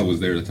 that's awesome. was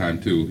there at the time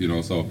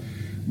too. So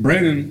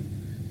Brandon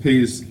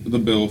pays the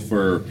bill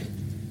for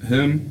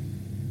him.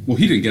 Well,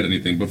 he didn't get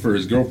anything, but for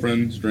his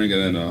girlfriend's drink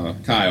and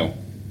then Kyle.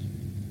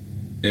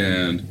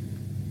 And,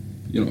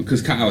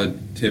 because Kyle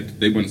had tipped,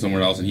 they went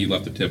somewhere else and he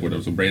left a tip,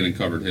 whatever, so Brandon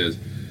covered his.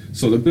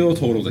 So the bill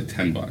total was like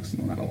 $10.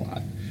 No, not a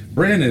lot.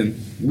 Brandon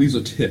leaves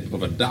a tip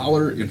of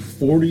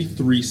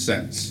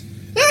 $1.43.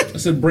 I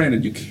said,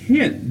 Brandon, you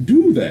can't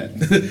do that.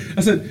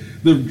 I said,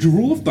 the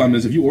rule of thumb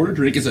is if you order a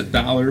drink, it's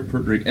 $1 per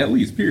drink, at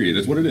least, period.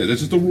 That's what it is.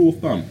 It's just a rule of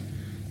thumb.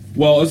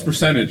 Well, it's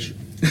percentage.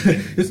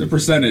 It's a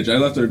percentage. I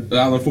left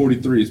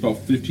 $1.43. It's about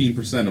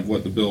 15% of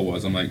what the bill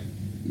was. I'm like,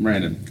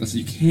 Brandon, I said,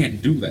 you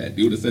can't do that,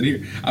 dude. I said,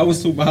 here. I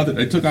was so bothered.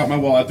 I took out my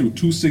wallet. I threw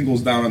 2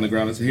 singles down on the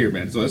ground. I said, here,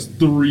 man. So that's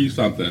 3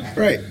 something.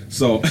 Right.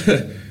 So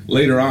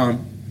later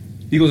on,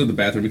 he goes to the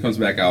bathroom. He comes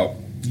back out.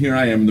 Here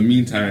I am in the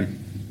meantime.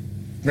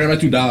 Grab my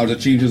 $2. I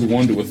change his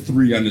 1 to a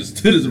 3 on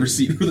his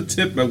receipt for the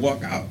tip, and I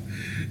walk out.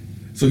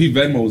 So he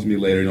Venmos me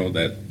later,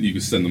 that you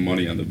can send the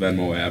money on the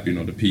Venmo app,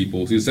 to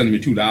people. So he was sending me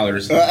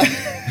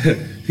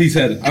 $2. He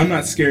said, I'm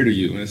not scared of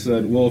you. And I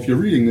said, well, if you're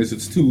reading this,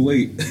 it's too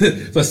late.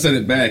 So I sent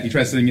it back. He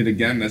tried sending it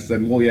again. And I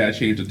said, well, yeah, I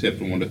changed the tip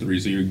from 1 to 3,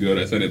 so you're good.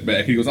 I sent it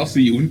back. He goes, I'll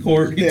see you in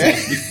court. He told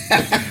me.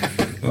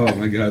 Oh,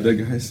 my God, that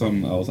guy's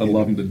something else. I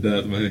love him to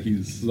death, man.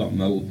 He's something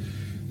else.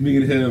 Me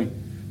and him,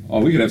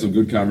 we could have some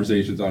good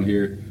conversations on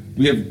here.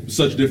 We have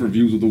such different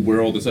views of the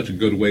world in such a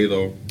good way,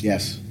 though.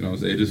 Yes.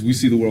 We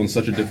see the world in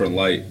such a different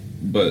light.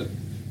 But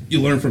you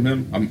learn from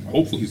him.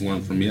 Hopefully he's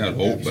learned from me. I'd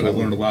hope, Absolutely. But I've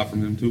learned a lot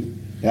from him too.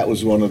 That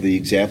was one of the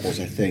examples,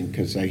 I think,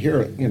 because I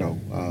hear,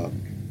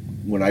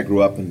 when I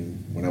grew up and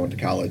when I went to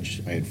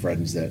college, I had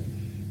friends that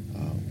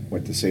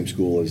went to the same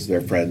school as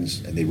their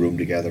friends, and they roomed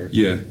together.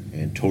 Yeah.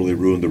 And totally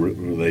ruined the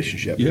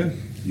relationship. Yeah.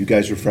 You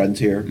guys were friends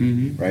here,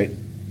 mm-hmm. right?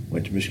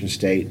 Went to Michigan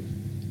State,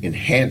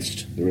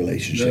 enhanced the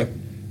relationship.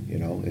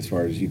 Yeah. As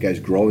far as you guys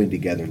growing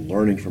together,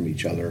 learning from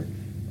each other,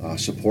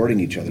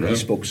 supporting each other. Yeah. He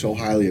spoke so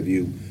highly of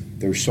you.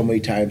 There were so many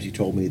times he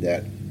told me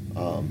that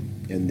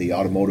in the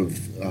automotive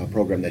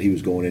program that he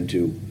was going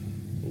into,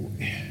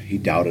 he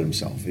doubted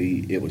himself.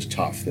 It was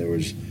tough. There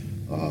was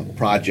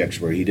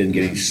projects where he didn't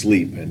get any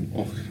sleep,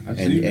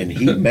 and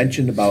he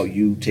mentioned about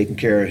you taking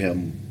care of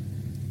him,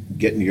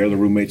 getting your other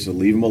roommates to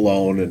leave him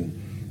alone, and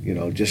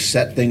just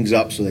set things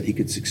up so that he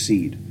could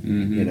succeed.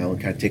 Mm-hmm. And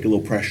kind of take a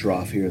little pressure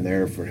off here and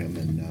there for him.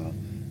 And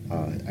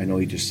I know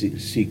he just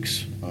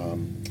speaks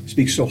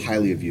so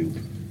highly of you.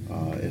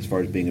 As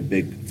far as being a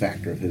big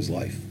factor of his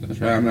life. That's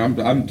right.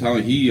 I'm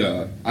telling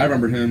you, I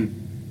remember him,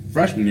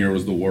 freshman year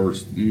was the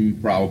worst,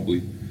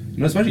 probably.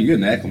 Especially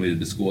getting acclimated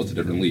to school, it's a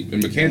different leap. In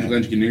mechanical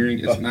engineering,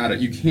 it's not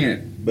you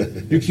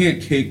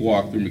can't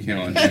cakewalk through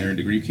mechanical engineering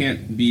degree. You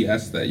can't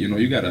BS that. You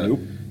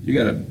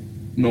gotta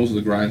nose to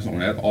the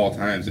grindstone at all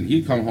times. And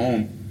he'd come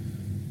home.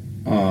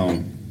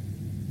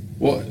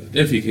 Well,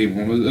 if he came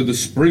home, the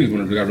springs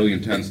when it got really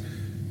intense.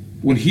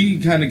 When he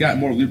kind of got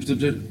more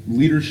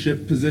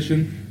leadership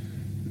position.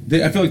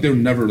 I feel like they were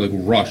never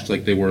rushed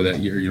like they were that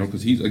year,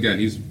 because he's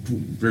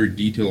very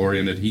detail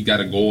oriented. He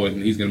got a goal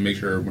and he's going to make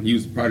sure when he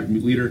was project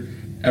leader,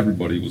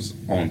 everybody was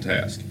on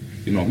task.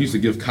 He used to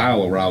give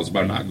Kyle a rouse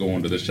about not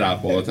going to the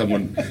shop all the time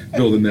when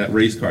building that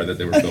race car that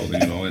they were building,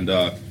 And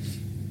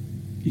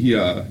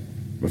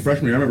my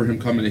freshman year, I remember him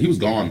coming. He was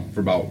gone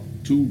for about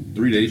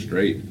 2-3 days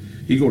straight.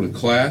 He'd go to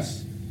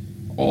class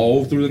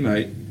all through the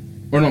night.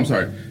 Or no, I'm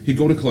sorry. He'd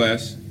go to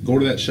class, go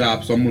to that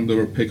shop. Someone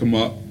would pick him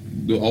up,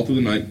 go all through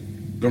the night.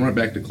 Going right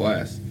back to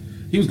class.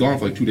 He was gone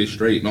for 2 days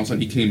straight, and all of a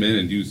sudden he came in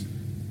and used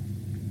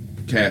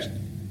cash,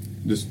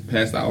 just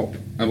passed out.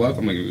 I left.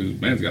 I'm like, this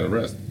man's got to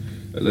rest.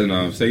 And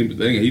then same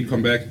thing. He'd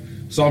come back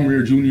sophomore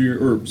year,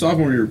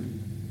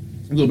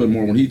 a little bit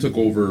more when he took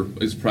over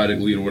as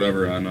project lead or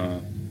whatever on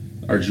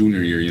our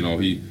junior year.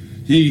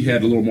 He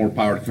had a little more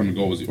power to come and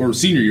go or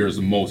senior year is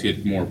the most. He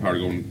had more power to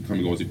come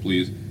and go as he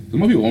pleased. Because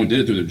most people only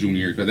did it through their junior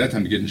year. Because at that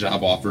time, they're getting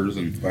job offers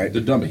and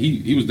they're done. But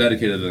he was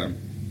dedicated to them.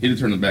 He didn't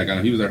turn his back on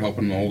them. He was there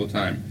helping them all the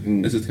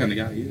time. This is the kind of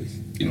guy he is.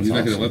 He's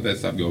not going to let that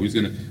stuff go. He's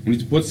going to when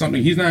he puts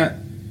something. He's never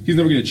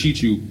going to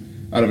cheat you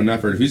out of an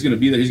effort. If he's going to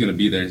be there, he's going to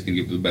be there. He's going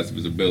to give to the best of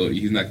his ability.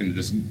 He's not going to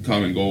just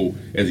come and go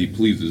as he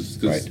pleases.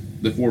 Because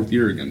the fourth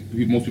year, again,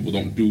 most people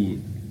don't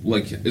do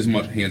like as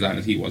much hands-on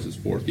as he was his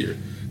fourth year.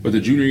 But the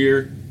junior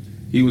year,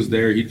 he was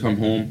there. He'd come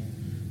home,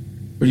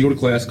 or he'd go to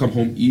class, come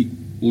home, eat,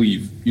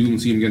 leave. You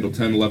wouldn't see him again until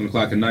 10, 11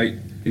 o'clock at night.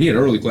 And he had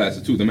early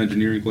classes too. Them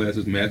engineering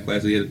classes, math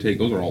classes he had to take.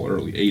 Those are all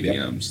early, 8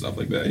 a.m. stuff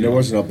like that. And there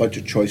wasn't a bunch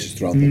of choices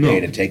throughout the day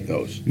to take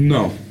those.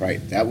 No.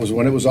 Right. That was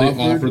when it was they offered.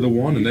 Offer the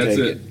one, and that's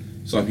it.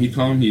 So he'd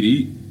come, he'd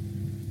eat,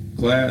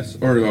 class,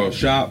 or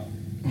shop,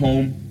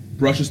 home,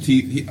 brush his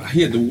teeth.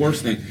 He had the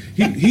worst thing.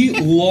 He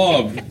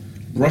loved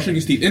brushing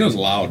his teeth, and it was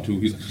loud too.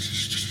 He's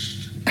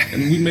like,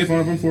 and we made fun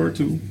of him for it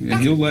too. And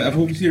he'll laugh. I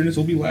hope he's hearing this.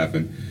 He'll be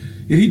laughing.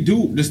 And he'd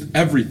do just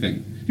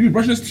everything. He'd be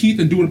brushing his teeth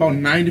and doing about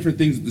 9 different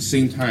things at the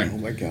same time. Oh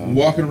my God!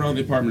 Walking around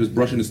the apartment just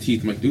brushing his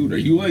teeth. I'm like, dude, are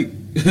you like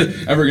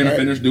ever gonna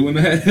finish doing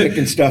that?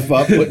 Picking stuff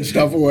up, putting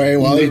stuff away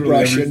while he's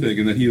brushing. Everything.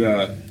 And then he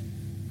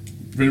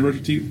finish brush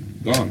your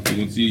teeth, gone. You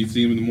wouldn't see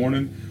him in the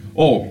morning.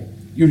 Oh,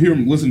 you'd hear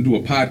him listen to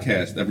a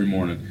podcast every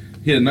morning.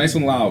 He had it nice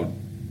and loud,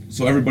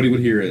 so everybody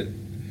would hear it.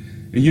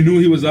 And you knew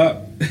he was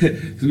up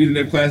because we didn't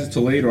have classes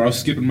till late, or I was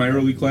skipping my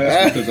early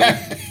class because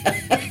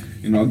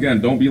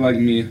again, don't be like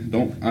me.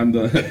 I'm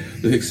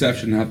the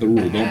exception, not the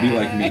rule. Don't be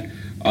like me.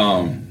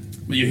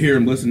 But you hear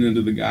him listening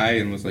to the guy,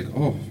 and it was like,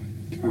 oh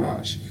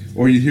gosh.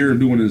 Or you hear him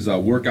doing his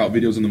workout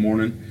videos in the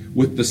morning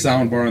with the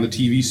sound bar on the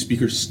TV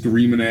speaker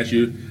screaming at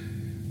you.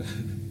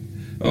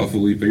 Oh,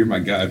 Felipe, you're my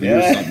guy. If you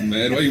hear something,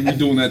 man, why are you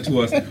doing that to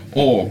us?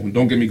 Oh,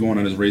 don't get me going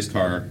on his race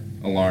car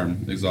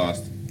alarm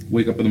exhaust.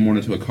 Wake up in the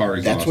morning to a car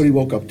exhaust. That's what he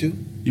woke up to?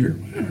 You're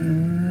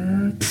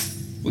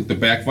like the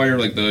backfire,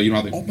 like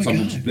how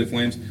some spit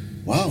flames.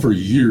 Wow. For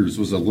years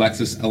was a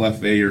Lexus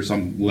LFA or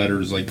some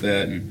letters like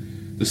that,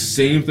 and the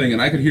same thing.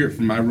 And I could hear it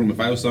from my room. If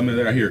I was somewhere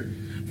there, I hear.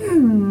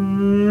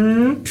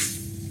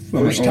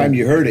 First time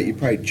you heard it, you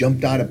probably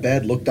jumped out of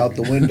bed, looked out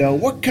the window.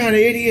 What kind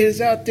of idiot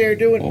is out there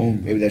doing? Oh.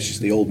 Maybe that's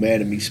just the old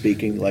man in me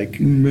speaking. Like,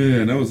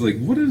 man, I was like,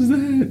 what is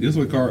that?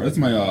 That's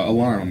my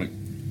alarm. I'm like,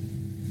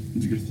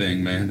 it's your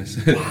thing, man. I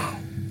said. Wow.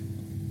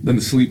 Then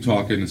the sleep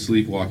talking and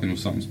sleepwalking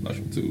was something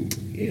special too.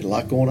 He had a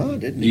lot going on,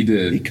 didn't he? He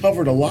did. He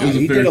covered a lot.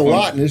 He did a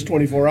lot in his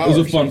 24 hours. It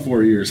was a fun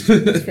 4 years.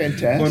 That's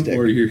fantastic. Fun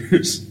 4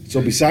 years.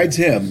 So besides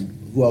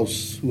him, who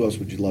else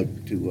would you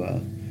like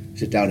to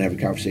sit down and have a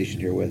conversation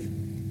here with?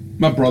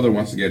 My brother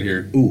wants to get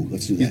here. Ooh,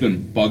 let's do that. He's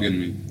been bugging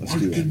me. Let's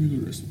do that.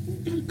 You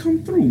gotta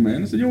come through,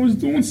 man. I said, you're always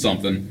doing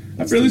something.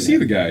 I barely see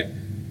the guy.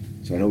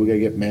 So I know we gotta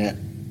get Matt,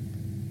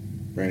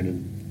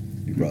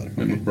 Brandon, your brother.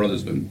 And my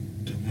brother's been,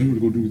 I'm gonna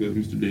go do that,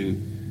 Mr. Daly.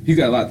 He's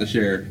got a lot to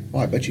share. Oh,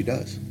 I bet he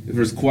does. If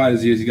as quiet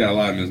as he is, he's got a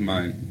lot in his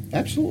mind.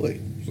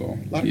 Absolutely. So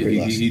a lot of great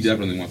lessons. He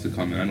definitely wants to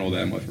come in. I know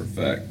that much for a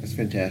fact. That's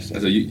fantastic.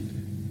 I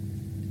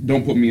said,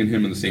 don't put me and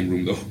him in the same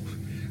room though.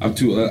 I'm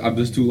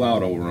just too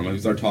loud over him. I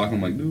start talking.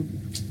 I'm like, dude.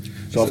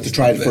 So I'll have to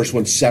try the first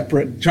one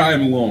separate? Try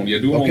him alone. Yeah,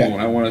 do him alone.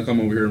 I don't want to come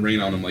over here and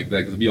rain on him like that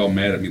because he'll be all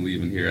mad at me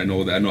leaving here. I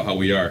know that. I know how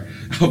we are.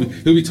 He'll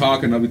be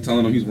talking. I'll be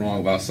telling him he's wrong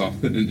about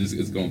something, and it's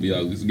going to be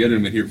ugly. So get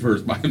him in here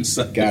first by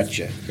himself.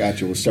 Gotcha.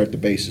 We'll start the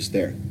basis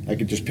there. I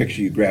could just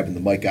picture you grabbing the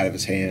mic out of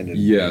his hand,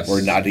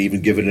 or not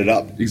even giving it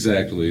up.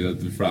 Exactly.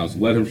 That's the problem. So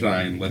let him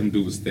shine. Let him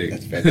do his thing.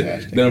 That's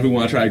fantastic. Then if we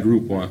want to try a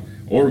group one,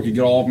 or we could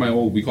get all of my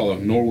old. We call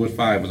it Norwood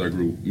 5 as our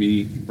group.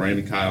 Me,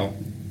 Brandon, Kyle.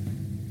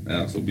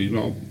 Yeah. So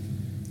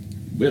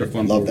we had a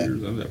fun 4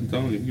 years. I'm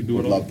telling you, we can do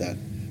it all. Love that.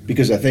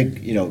 Because I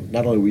think,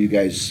 not only were you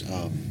guys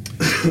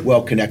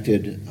well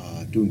connected,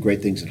 doing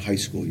great things in high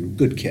school, you were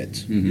good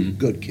kids. Mm-hmm. You were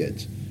good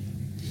kids.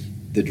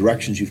 The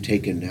directions you've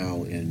taken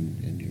now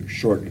in your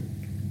short,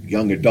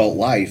 young adult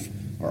life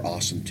are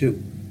awesome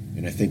too.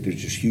 And I think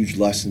there's just huge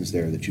lessons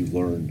there that you've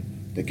learned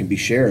that can be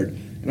shared.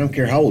 And I don't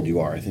care how old you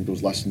are. I think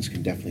those lessons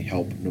can definitely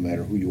help no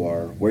matter who you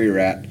are, where you're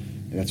at.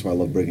 And that's why I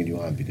love bringing you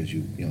on, because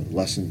the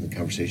lessons and the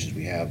conversations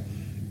we have,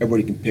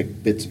 everybody can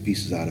pick bits and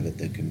pieces out of it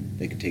that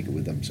they can take it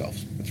with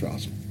themselves. That's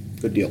awesome.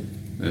 Good deal.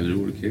 Yeah, do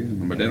what I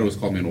can. My dad always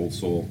called me an old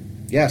soul.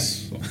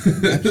 Yes, so.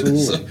 Absolutely.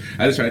 So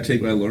I just try to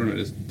take what I learn. I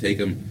just take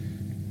them.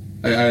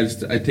 I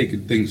take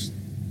things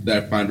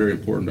that I find very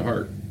important to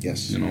heart.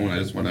 Yes. And I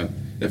just want to.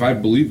 If I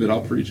believe it,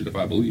 I'll preach it. If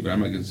I believe it,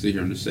 I'm not going to sit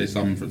here and just say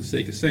something for the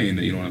sake of saying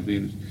it. You know what I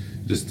mean?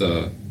 Just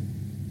at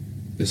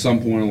some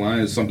point in the line,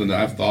 it's something that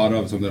I've thought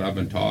of, something that I've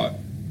been taught,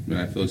 and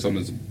I feel like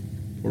something that's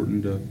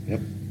important to.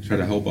 Yep. Try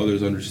to help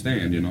others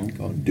understand,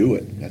 Go and do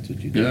it. That's what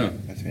you do. Yeah.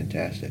 That's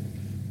fantastic.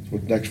 So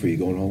what's next for you?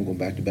 Going home, going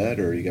back to bed,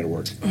 or you got to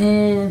work?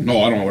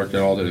 No, I don't work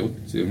there all day.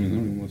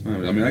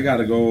 I got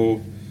to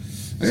go.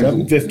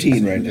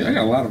 7:15 right now. I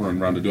got a lot of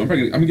running around to do. I'm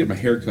gonna get my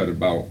hair cut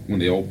about when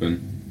they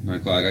open 9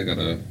 o'clock. I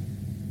gotta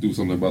do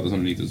something about this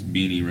underneath this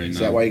beanie right now. Is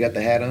that why you got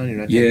the hat on? You're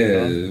not taking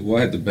it off? Well,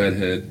 I had the bed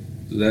head,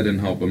 that didn't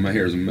help. But my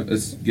hair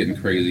it's getting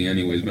crazy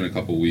anyway. It's been a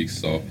couple weeks,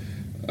 so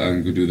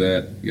I'm gonna do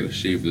that. Gotta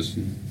shave this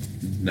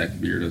neck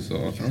beard.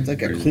 So Sounds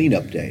like a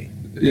cleanup day.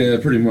 Yeah,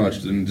 pretty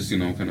much. And just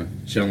kind of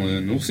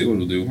chilling. We'll see what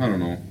we'll do. I don't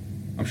know.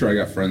 I'm sure I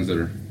got friends that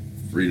are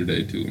free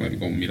today too. Maybe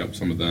go meet up with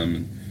some of them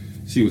and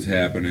see what's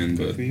happening.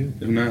 But for you.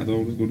 if not,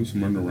 though, just go do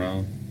some running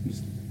around.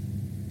 Just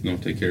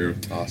take care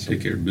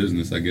of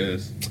business, I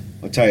guess.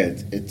 I'll tell you,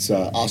 it's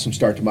an awesome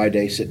start to my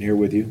day sitting here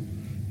with you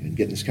and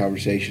getting this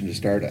conversation to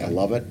start. I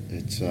love it.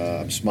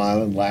 I'm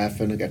smiling,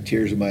 laughing. I got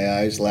tears in my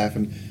eyes,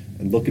 laughing,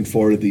 and looking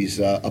forward to these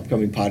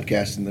upcoming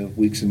podcasts in the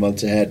weeks and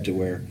months ahead, to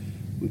where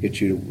we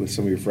get you with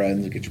some of your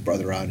friends and get your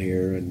brother on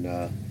here, and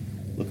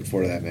looking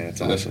forward to that, man.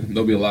 It's awesome.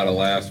 There'll be a lot of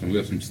laughs, and we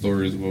have some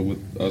stories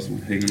with us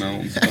hanging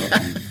out and stuff.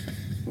 And,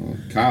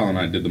 Kyle and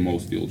I did the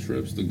most field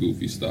trips, the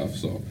goofy stuff.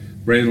 So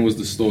Brandon was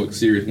the stoic,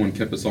 serious one,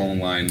 kept us all in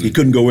line. He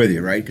couldn't go with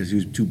you, right? Because he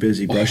was too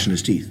busy brushing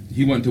his teeth.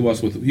 He went to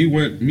us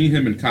me,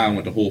 him, and Kyle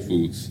went to Whole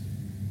Foods.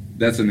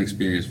 That's an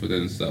experience for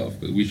that itself,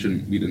 because we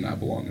did not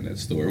belong in that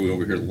store. We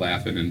over here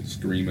laughing and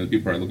screaming.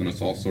 People are looking at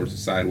us all sorts of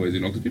sideways,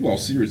 because people are all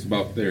serious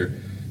about the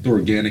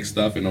organic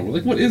stuff, and we're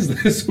like, what is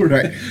this? We're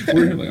like, I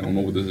don't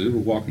know what this is. We're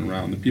walking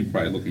around, the people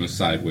probably looking at us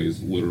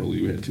sideways,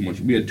 literally. We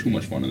had too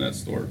much fun in that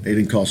store. They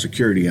didn't call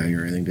security on you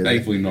or anything, did they?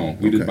 Thankfully, no.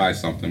 We did buy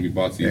something. We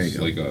bought these,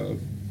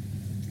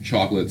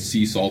 chocolate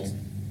sea salt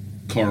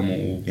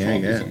caramel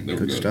chocolate. Yeah, something. They were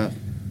good stuff.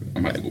 I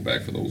might have to go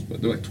back for those,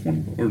 but they're like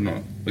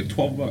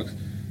 $12.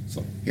 So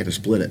You had to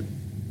split it.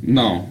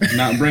 no,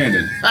 not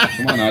Brandon.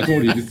 Come on, now, I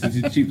told you, he's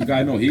the cheapest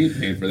guy. No, he ain't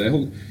paying for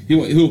that.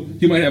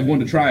 He might have one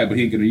to try it, but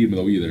he ain't gonna eat them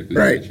though either. 'Cause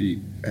Right. He's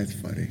cheap. That's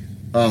funny.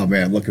 Oh,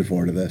 man, I'm looking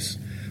forward to this.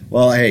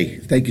 Well, hey,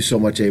 thank you so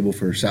much, Abel,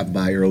 for stopping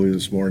by early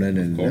this morning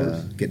and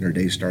getting our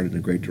day started in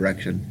a great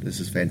direction. This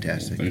is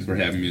fantastic. Thanks for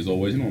having me as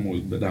always. I'm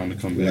always down to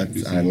come back.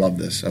 I love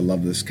this. I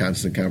love this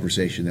constant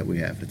conversation that we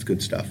have. It's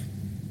good stuff.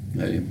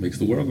 Hey, it makes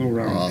the world go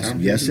round. Awesome.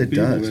 Yes, it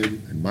does.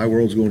 And my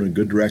world's going in a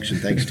good direction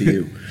thanks to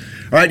you.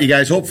 All right, you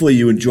guys, hopefully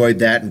you enjoyed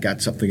that and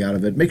got something out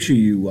of it. Make sure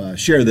you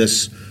share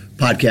this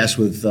podcast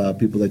with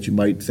people that you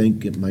might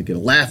think it might get a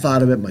laugh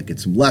out of it, might get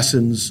some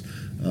lessons,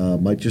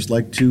 might just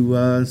like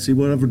to see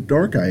whatever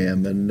dork I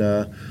am and,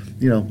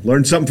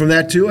 learn something from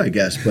that too, I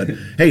guess. But,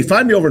 hey,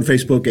 find me over on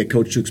Facebook at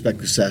Coach to Expect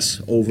Success,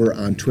 over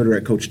on Twitter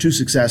at Coach to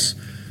Success,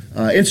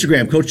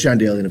 Instagram, Coach John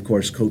Daly, and, of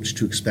course,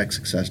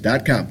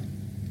 CoachToExpectSuccess.com.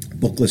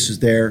 Book list is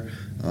there.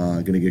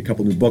 Going to get a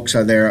couple new books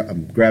on there.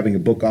 I'm grabbing a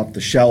book off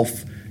the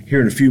shelf here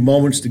in a few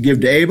moments to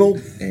give to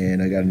Abel,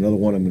 and I got another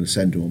one I'm going to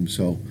send to him,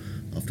 so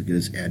I'll have to get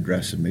his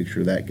address and make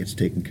sure that gets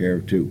taken care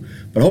of too.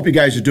 But I hope you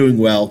guys are doing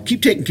well.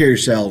 Keep taking care of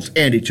yourselves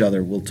and each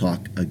other. We'll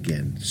talk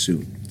again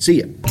soon.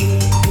 See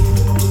ya.